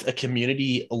think with a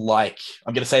community like,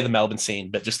 I'm going to say the Melbourne scene,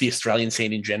 but just the Australian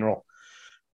scene in general,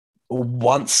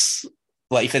 once,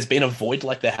 like if there's been a void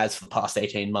like there has for the past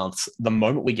 18 months, the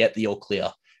moment we get the all clear,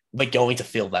 we're going to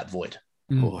fill that void.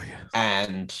 Oh yeah.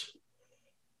 And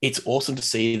it's awesome to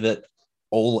see that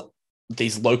all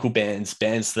these local bands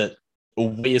that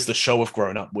we as the show have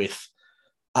grown up with,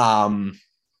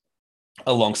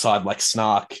 alongside like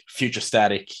Snark, Future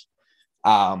Static,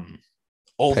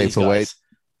 all these guys.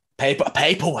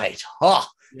 Paperweight. Oh,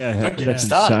 Yeah, Don't get that's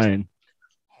started. insane.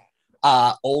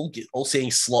 all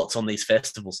seeing slots on these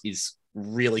festivals is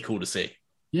really cool to see.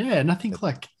 Yeah, and I think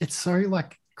like it's so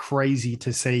like crazy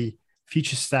to see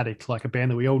Future Static, like a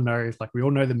band that we all know, like we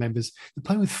all know the members, they're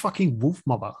playing with fucking Wolf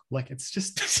Mother. Like it's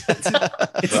just it's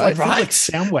Right. like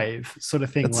Soundwave sort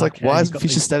of thing. It's like, why you've is got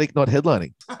Future these- Static not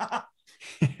headlining?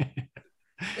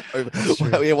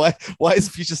 Why is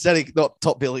Future Static not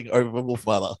top billing over Wolf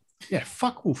Mother? Yeah,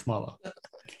 fuck Wolf Mother.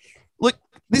 Look,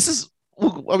 this is.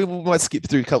 I mean, we might skip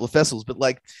through a couple of festivals, but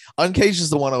like Uncaged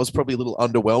is the one I was probably a little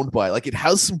underwhelmed by. Like, it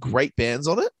has some great bands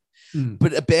on it, Mm.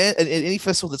 but a band at any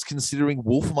festival that's considering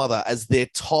Wolf Mother as their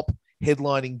top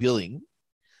headlining billing,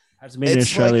 Hasn't been in It's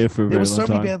Australia like, for a there very were so long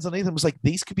many time. bands underneath them. It was like,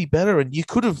 these could be better, and you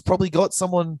could have probably got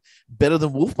someone better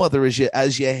than Wolf Mother as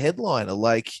your headliner.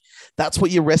 Like, that's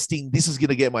what you're resting. This is going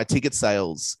to get my ticket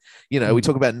sales. You know, we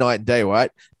talk about Night and Day,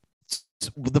 right?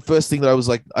 The first thing that I was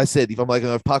like, I said, if I'm like,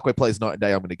 if Parkway plays Night and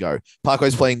Day, I'm going to go.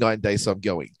 Parkway's playing Night and Day, so I'm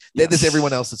going. Then there's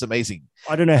everyone else that's amazing.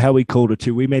 I don't know how we called it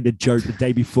too. We made the joke the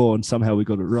day before, and somehow we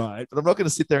got it right. But I'm not going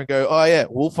to sit there and go, oh yeah,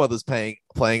 Wolf Mother's playing.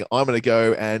 I'm going to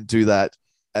go and do that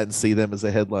and see them as a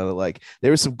headliner. Like,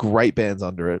 there are some great bands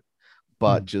under it,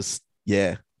 but just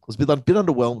I was a bit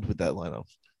underwhelmed with that lineup.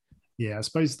 Yeah, I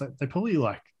suppose that they probably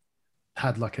like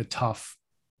had like a tough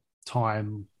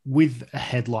time with a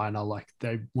headliner. Like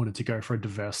they wanted to go for a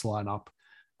diverse lineup.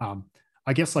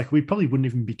 I guess like we probably wouldn't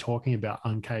even be talking about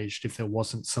Uncaged if there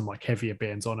wasn't some like heavier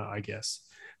bands on it, I guess.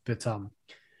 But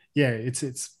yeah,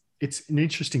 it's an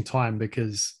interesting time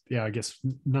because I guess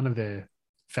none of their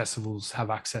festivals have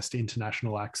access to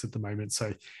international acts at the moment.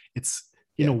 So it's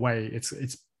in a way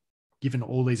it's given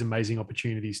all these amazing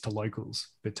opportunities to locals.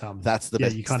 But That's the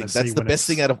best you kind thing. of That's the best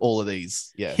thing out of all of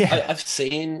these. Yeah. I've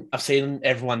seen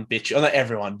everyone bitch, or not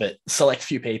everyone, but select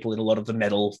few people in a lot of the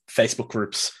metal Facebook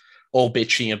groups all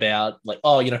bitching about like,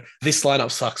 oh, you know, this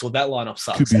lineup sucks or that lineup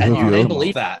sucks. And you may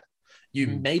believe that. You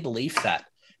may believe that.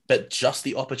 But just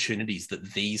the opportunities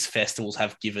that these festivals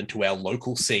have given to our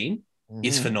local scene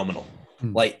is phenomenal.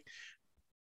 Like,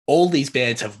 all these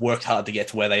bands have worked hard to get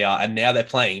to where they are, and now they're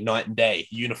playing Night and Day,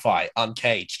 Unify,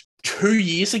 Uncaged. 2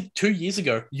 years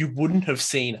ago, you wouldn't have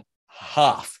seen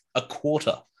a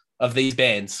quarter of these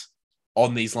bands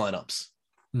on these lineups.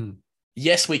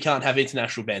 Yes, we can't have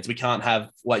international bands. We can't have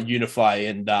like Unify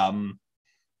and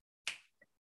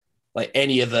like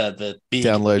any of the big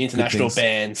international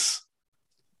bands.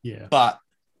 Yeah. But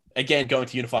again, going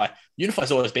to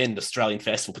Unify's always been an Australian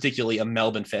festival, particularly a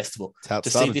Melbourne festival. To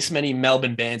see this many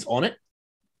Melbourne bands on it.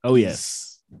 Oh,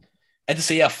 yes. And to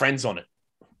see our friends on it.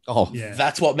 Oh, yeah.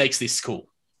 That's what makes this cool.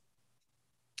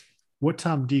 What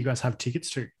do you guys have tickets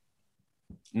to?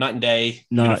 Night and Day,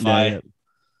 Unify. Unify.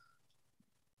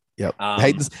 Yep.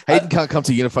 Hayden can't come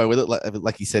to Unify with it.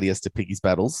 Like he said, he has to pick his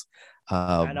battles.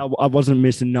 And I wasn't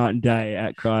missing Night and Day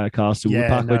at Cryer Castle with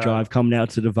Parkway Drive coming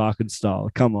out to the Varkin style.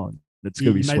 Come on. It's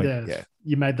going to be sweet.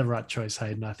 You made the right choice,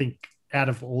 Hayden. I think out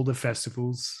of all the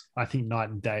festivals, I think Night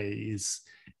and Day is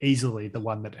easily the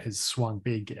one that has swung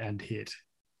big and hit.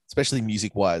 Especially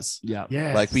music-wise. Yeah.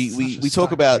 Like we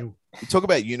talk about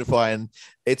Unify, and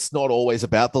it's not always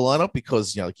about the lineup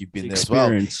because, you know, like you've been there as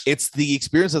well. It's the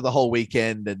experience of the whole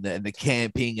weekend and the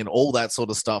camping and all that sort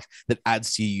of stuff that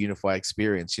adds to your Unify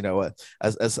experience. You know,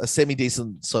 a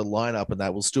semi-decent sort of lineup, and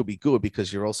that will still be good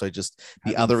because you're also just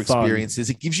the other experiences.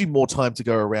 It gives you more time to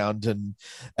go around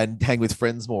and hang with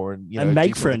friends more and, you know,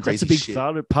 make friends. That's a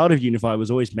big part of Unify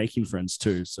was always making friends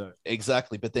too. So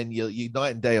exactly. But then you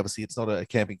Night and Day, obviously it's not a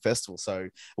camping festival. So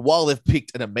while they've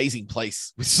picked an amazing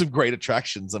place with some great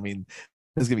attractions, I mean,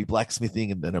 there's going to be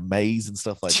blacksmithing and a maze and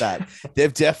stuff like that.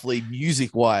 They've definitely,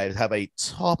 music-wise, have a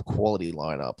top quality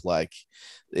lineup. Like,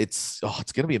 it's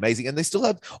going to be amazing. And they still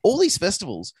have, all these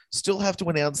festivals still have to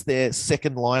announce their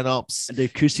second lineups. And the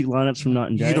acoustic lineups from Night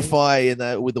and Day. Unify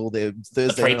and with all their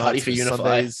Thursday party for Unify.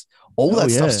 Sundays. All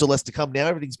that stuff still has to come. Now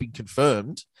everything's been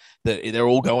confirmed that they're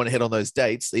all going ahead on those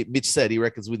dates. Mitch said he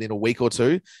reckons within a week or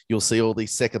two, you'll see all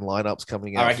these second lineups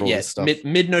coming out. For all this stuff.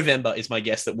 Mid-November is my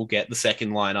guess that we'll get the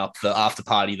second lineup, the after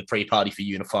party, the pre-party for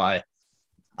Unify.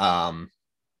 And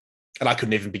I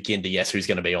couldn't even begin to guess who's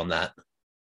going to be on that.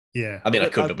 Yeah. I mean, I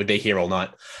could, but we'd be here all night.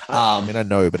 I mean, I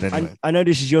know, but anyway. I know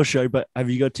this is your show, but have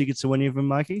you got tickets to any of them,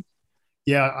 Mikey?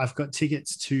 Yeah, I've got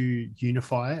tickets to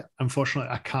Unify.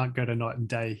 Unfortunately, I can't go to Night and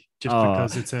Day just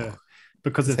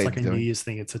because it's like a New Year's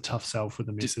thing. It's a tough sell for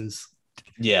the missus.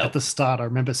 Yeah. At the start, I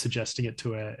remember suggesting it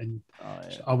to her, and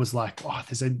I was like, "Oh,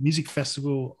 there's a music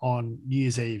festival on New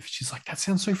Year's Eve." She's like, "That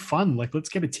sounds so fun. Like, let's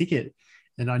get a ticket."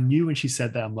 And I knew when she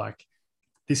said that, I'm like,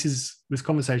 this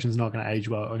conversation is not going to age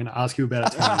well. I'm going to ask you about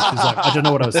it tomorrow. She's like, I don't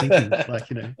know what I was thinking. Like,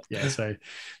 you know, yeah. So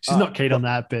she's not keen on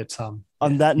that, but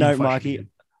on that note, Mikey,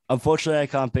 unfortunately, I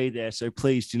can't be there. So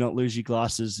please do not lose your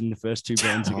glasses in the first two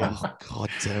bands again. Oh, God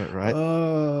damn it, right?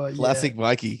 Oh, classic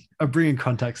Mikey. I'm bringing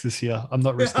contacts this year. I'm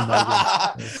not risking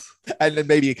that again. Yes. And then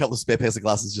maybe a couple of spare pairs of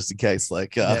glasses just in case.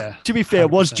 Like, to be fair, 100%.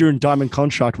 It was during Diamond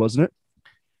Contract, wasn't it?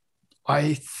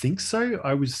 I think so.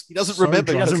 He doesn't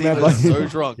remember. He was so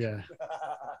drunk. Yeah.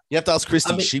 You have to ask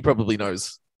Christy. She probably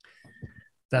knows.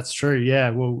 That's true. Yeah.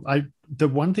 Well, the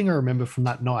one thing I remember from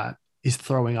that night is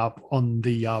throwing up on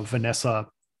the Vanessa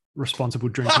responsible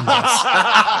drinking list,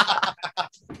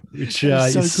 which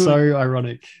is so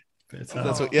ironic. But,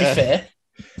 that's what, yeah. Be fair,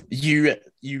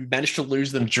 you managed to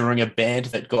lose them during a band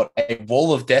that got a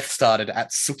wall of death started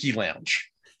at Suki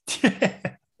Lounge.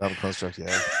 Double construct,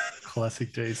 yeah.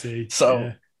 Classic DC. So.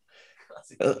 Yeah.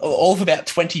 All of about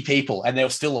 20 people, and there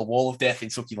was still a wall of death in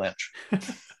Suki Lounge.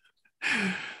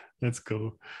 That's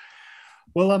cool.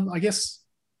 Well, I guess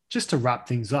just to wrap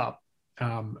things up,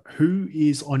 who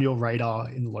is on your radar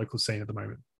in the local scene at the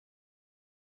moment?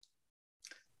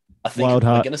 I think we're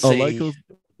going to see... local?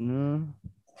 No.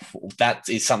 That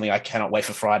is something I cannot wait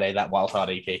for Friday, that Wild Heart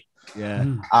EP.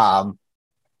 Yeah.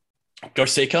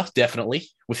 Ghost Seeker, definitely,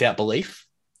 without belief.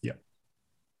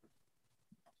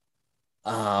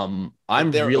 I'm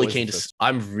really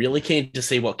keen to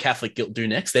see what Catholic Guilt do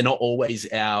next. They're not always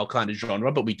our kind of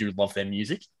genre, but we do love their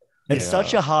music. It's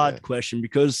such a hard question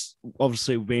because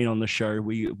obviously being on the show,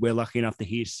 we're lucky enough to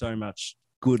hear so much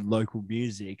good local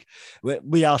music.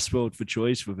 We are spoiled for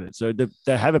choice with it. So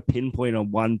they have a pinpoint on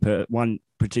one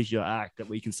particular act that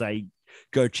we can say,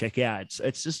 go check out.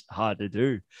 It's just hard to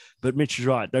do. But Mitch is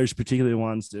right. Those particular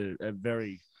ones are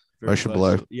very very Motion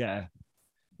close. Below. Yeah.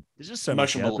 There's just so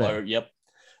Motion much out Below, there. yep.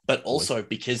 But also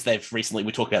because they've recently,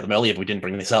 we talked about them earlier, but we didn't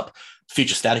bring this up.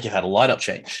 Future Static have had a lineup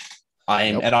change.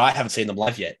 And I haven't seen them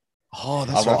live yet. Oh,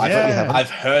 that's Well, right.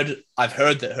 I've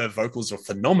heard that her vocals are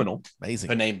phenomenal. Amazing.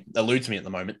 Her name eludes me at the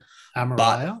moment.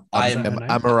 Amariah?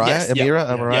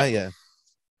 Amariah, yeah.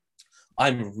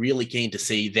 I'm really keen to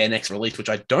see their next release, which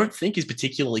I don't think is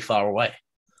particularly far away.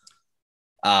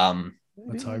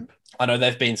 Let's hope. I know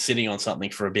they've been sitting on something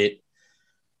for a bit,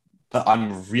 but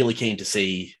I'm really keen to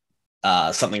see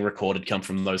something recorded come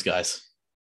from those guys.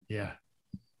 Yeah.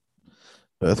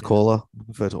 Earthcaller.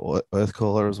 Refer to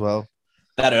Earthcaller as well.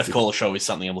 That Earthcaller show is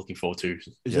something I'm looking forward to. Is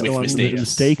with that the one Mystique. with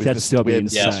Mystique? That's still be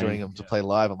Mastering insane. them to play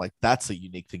live. I'm like, that's a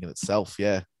unique thing in itself.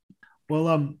 Yeah.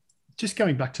 Well, just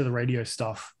going back to the radio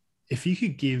stuff, if you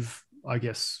could give, I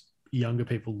guess, younger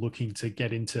people looking to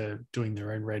get into doing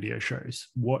their own radio shows,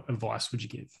 what advice would you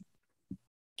give?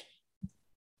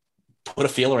 Put a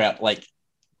feeler out. Like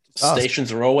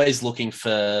stations are always looking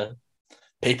for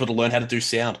people to learn how to do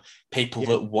sound, people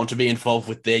that want to be involved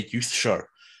with their youth show.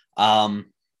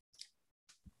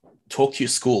 Talk to your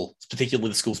school, particularly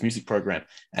the school's music program,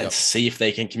 and see if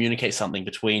they can communicate something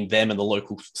between them and the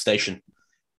local station.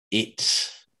 It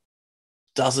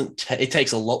doesn't. It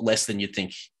takes a lot less than you'd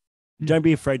think. Don't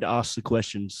be afraid to ask the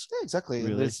questions. Yeah, exactly.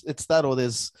 Really? It's that, or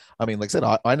there's. I mean, like I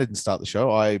said, I didn't start the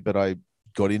show. But I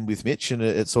got in with Mitch, and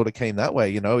it sort of came that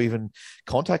way. Even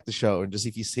contact the show, and just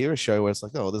if you see a show where it's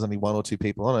like, oh, there's only one or two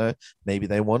people on it, maybe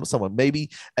they want someone, maybe.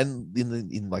 And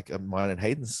in like mine and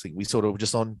Hayden's thing, we sort of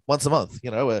just on once a month,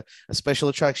 a special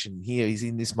attraction. Here he's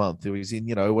in this month, or he's in,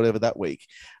 whatever that week,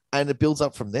 and it builds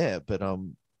up from there. But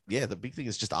the big thing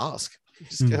is just ask.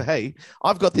 Just go, hey,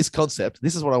 I've got this concept.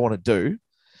 This is what I want to do.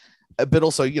 But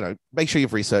also, make sure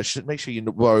you've researched it. Make sure you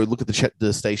look at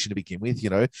the station to begin with.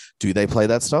 Do they play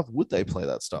that stuff? Would they play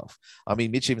that stuff? I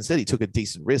mean, Mitch even said he took a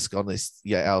decent risk on this.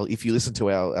 Yeah, if you listen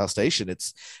to our station,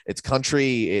 it's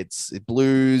country, it's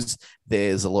blues.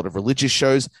 There's a lot of religious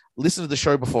shows. Listen to the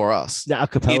show before us. The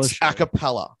acapella. It's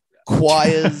acapella,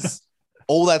 choirs,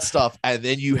 all that stuff, and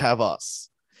then you have us.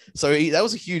 So that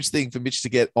was a huge thing for Mitch to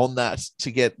get on that,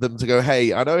 to get them to go,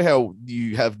 hey, I know how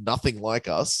you have nothing like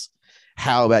us.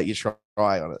 How about you try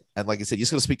on it? And like I said, you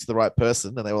just got to speak to the right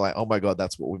person. And they were like, oh my God,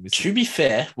 that's what we missed. To be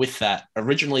fair with that,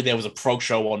 originally there was a prog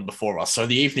show on before us. So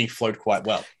the evening flowed quite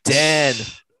well. Dan,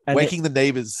 And waking the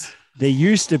neighbors. There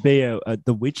used to be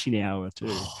the witching hour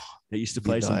too. They used to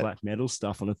play some Midnight. black metal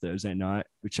stuff on a Thursday night,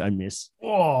 which I miss.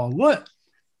 Oh, what?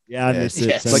 Yeah, I miss it.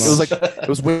 Yes. So Like, much. it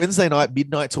was Wednesday night,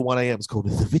 midnight to 1 a.m. It's called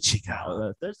the Witching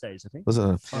Hour. Thursdays, I think. Was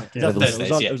it? Fuck It yeah. was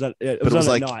on But it was on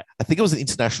like, at night. I think it was an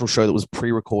international show that was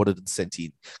pre-recorded and sent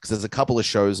in, because there's a couple of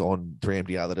shows on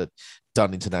 3MDR that are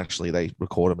done internationally. They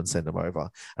record them and send them over. And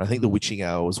I think the Witching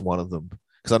Hour was one of them,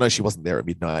 because I know she wasn't there at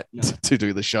midnight No. to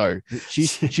do the show. She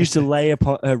used to lay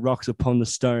her rocks upon the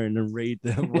stone and read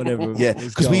the whatever. Yeah, was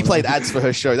because we going played on. ads for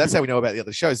her show. That's how we know about the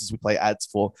other shows, is we play ads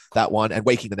for that one and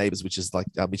Waking the Neighbors, which is like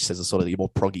Mitch says, a sort of the more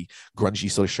proggy,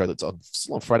 grungy sort of show that's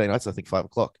still on Friday nights, I think 5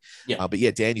 o'clock. Yeah. But yeah,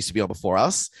 Dan used to be on before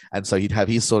us, and so he'd have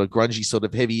his sort of grungy, sort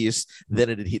of heaviest. Then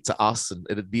it'd hit to us, and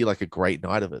it'd be like a great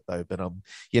night of it though. But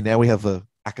now we have a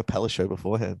cappella show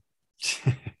beforehand.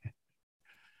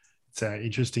 It's an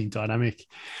interesting dynamic.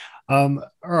 All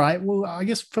right. Well, I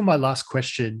guess for my last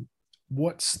question,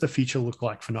 what's the future look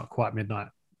like for Not Quite Midnight?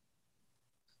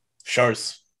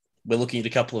 Shows. We're looking at a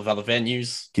couple of other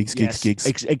venues.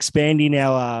 Gigs. Expanding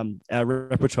our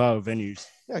repertoire of venues.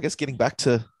 Yeah, I guess getting back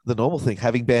to the normal thing,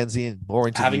 having bands in, more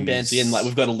interviews. Having bands in, like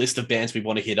we've got a list of bands we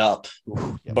want to hit up,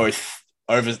 Yeah. both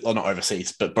not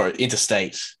overseas, but both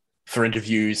interstate for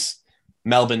interviews,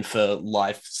 Melbourne for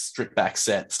live stripped back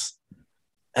sets,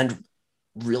 and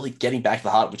really getting back to the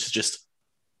heart, which is just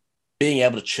being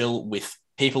able to chill with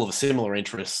people of a similar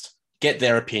interest, get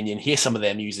their opinion, hear some of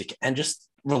their music, and just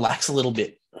relax a little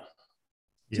bit.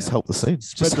 Just help the scenes.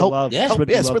 Spread Just the help. love. yeah, Spread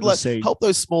the love Spread to like, see. help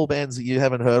those small bands that you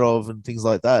haven't heard of and things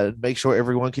like that, and make sure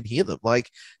everyone can hear them. Like,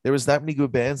 there is that many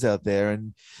good bands out there,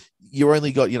 and you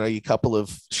only got your couple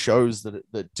of shows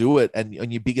that do it, and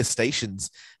on your bigger stations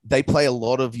they play a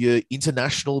lot of your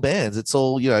international bands. It's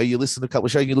all, you listen to a couple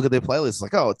of shows, you look at their playlists, it's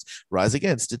like, oh, it's Rise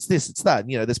Against, it's this, it's that,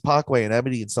 there's Parkway and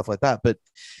Amity and stuff like that. But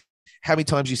how many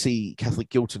times you see Catholic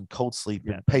Guilt and Cold Sleep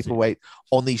and Paperweight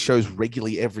on these shows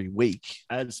regularly every week?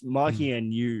 As Mikey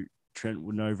and you, Trent,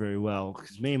 would know very well,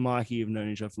 because me and Mikey have known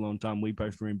each other for a long time. We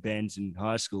both were in bands in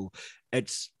high school.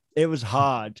 It was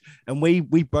hard, and we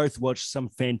both watched some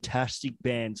fantastic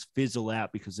bands fizzle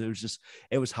out because it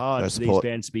was hard for these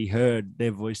bands to be heard,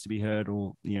 their voice to be heard,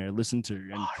 or listened to,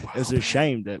 and it was a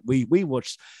shame that we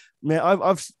watched. Man,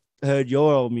 I've heard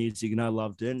your old music and I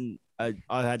loved it, and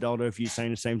I don't know if you're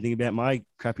saying the same thing about my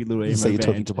crappy little You emo say you're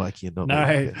talking band. to Mikey and not No,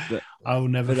 me. But, I will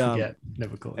never But, forget.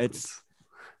 Never call it it's- quits.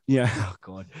 yeah, oh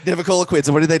god. Never call it quits.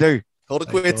 And what did they do? Called it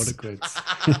They called quits. it quits.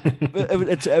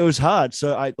 But it was hard.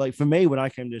 So I like for me when I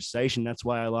came to the station, that's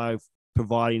why I love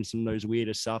providing some of those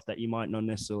weirder stuff that you might not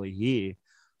necessarily hear.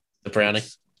 The brownie.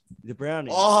 The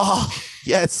brownie. Oh,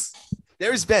 yes.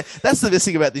 There is bad. That's the best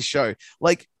thing about this show.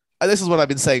 Like, and this is what I've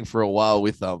been saying for a while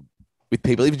with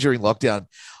people, even during lockdown.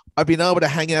 I've been able to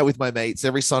hang out with my mates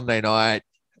every Sunday night.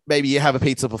 Maybe you have a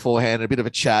pizza beforehand, a bit of a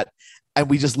chat, and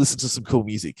we just listen to some cool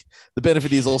music. The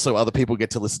benefit is also other people get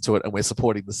to listen to it and we're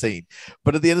supporting the scene.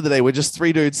 But at the end of the day, we're just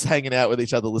three dudes hanging out with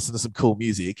each other, listening to some cool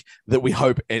music that we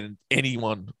hope and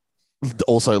anyone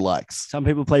also likes. Some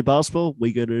people play basketball.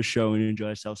 We go to a show and enjoy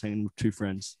ourselves hanging with two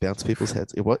friends. Bounce people's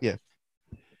heads. What? Yeah.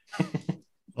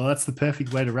 Well, that's the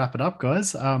perfect way to wrap it up,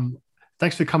 guys.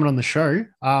 Thanks for coming on the show.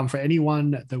 For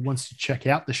anyone that wants to check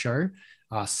out the show,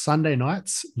 Sunday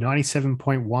nights,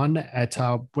 97.1 at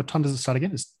what time does it start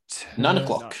again? It's 9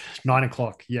 o'clock. 9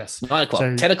 o'clock, yes. 9 o'clock.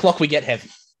 So- 10 o'clock, we get heavy.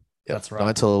 That's right.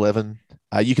 9 till 11.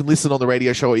 You can listen on the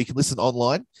radio show or you can listen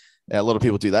online. A lot of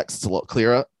people do that because it's a lot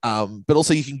clearer. But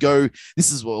also you can go,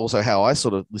 this is also how I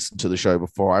sort of listened to the show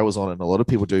before I was on, and a lot of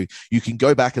people do. You can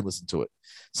go back and listen to it.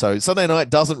 So Sunday night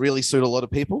doesn't really suit a lot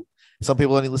of people. Some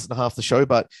people only listen to half the show,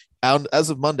 but as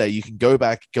of Monday, you can go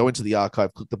back, go into the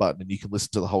archive, click the button, and you can listen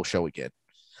to the whole show again.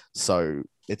 So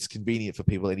it's convenient for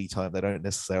people anytime. They don't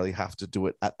necessarily have to do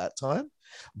it at that time.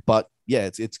 But yeah,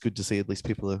 it's good to see at least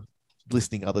people are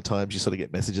listening other times. You sort of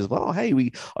get messages of, oh,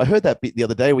 hey, I heard that bit the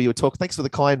other day where you were talking, thanks for the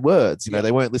kind words. You know,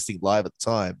 they weren't listening live at the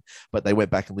time, but they went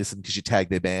back and listened because you tagged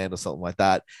their band or something like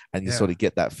that. And you sort of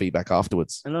get that feedback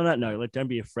afterwards. And on that note, like, don't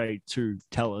be afraid to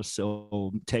tell us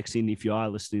or text in if you are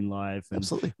listening live. And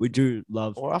Absolutely. we do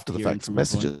love Or after the hearing fact, from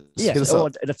messages. everyone. Yeah, Hit us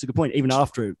up. that's a good point. Even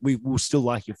after it, we will still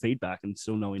like your feedback and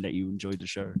still knowing that you enjoyed the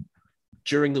show.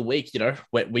 During the week, you know,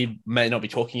 we may not be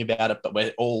talking about it, but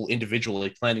we're all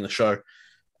individually planning the show.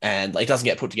 And it doesn't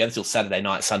get put together until Saturday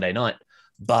night, Sunday night.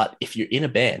 But if you're in a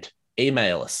band,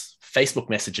 email us, Facebook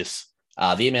messages.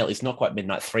 The email is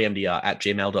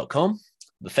notquitemidnight3mdr@gmail.com.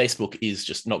 The Facebook is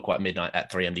just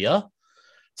notquitemidnight@3mdr.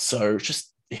 So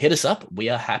just hit us up. We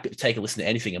are happy to take a listen to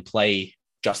anything and play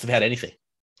just about anything,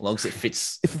 as long as it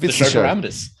fits, the show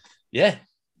parameters. Yeah.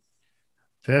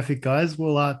 Perfect, guys.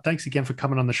 Well, thanks again for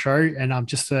coming on the show. And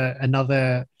just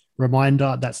another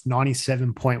reminder, that's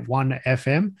 97.1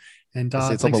 FM. And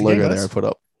it's on the logo there I put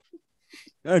up.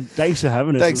 No, thanks for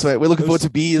having us. Thanks, mate. We're looking forward to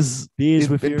beers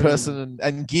with in you person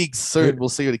and gigs soon. We'll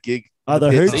see you at a gig.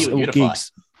 Either Pits. hoops See or you at Unify.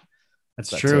 gigs. That's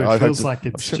That's true. it. I It hope feels to- like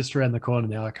I'm it's sure. just around the corner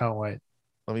now. I can't wait.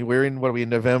 I mean, what are we in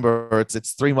November?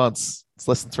 It's 3 months. It's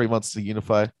less than 3 months to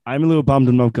Unify. I'm a little bummed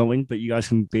I'm not going, but you guys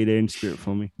can be there in spirit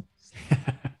for me.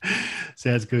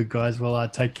 Sounds good, guys. Well,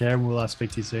 take care and we'll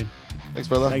speak to you soon. Thanks,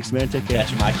 brother. Thanks, man. Take care.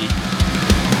 Catch you, Mikey.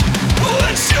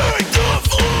 Let's shake the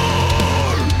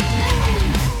floor!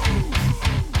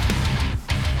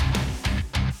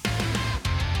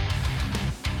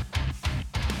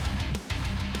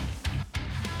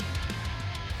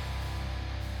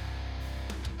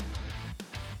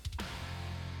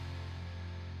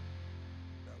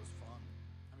 That was fun.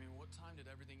 I mean, what time did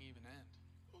everything even end?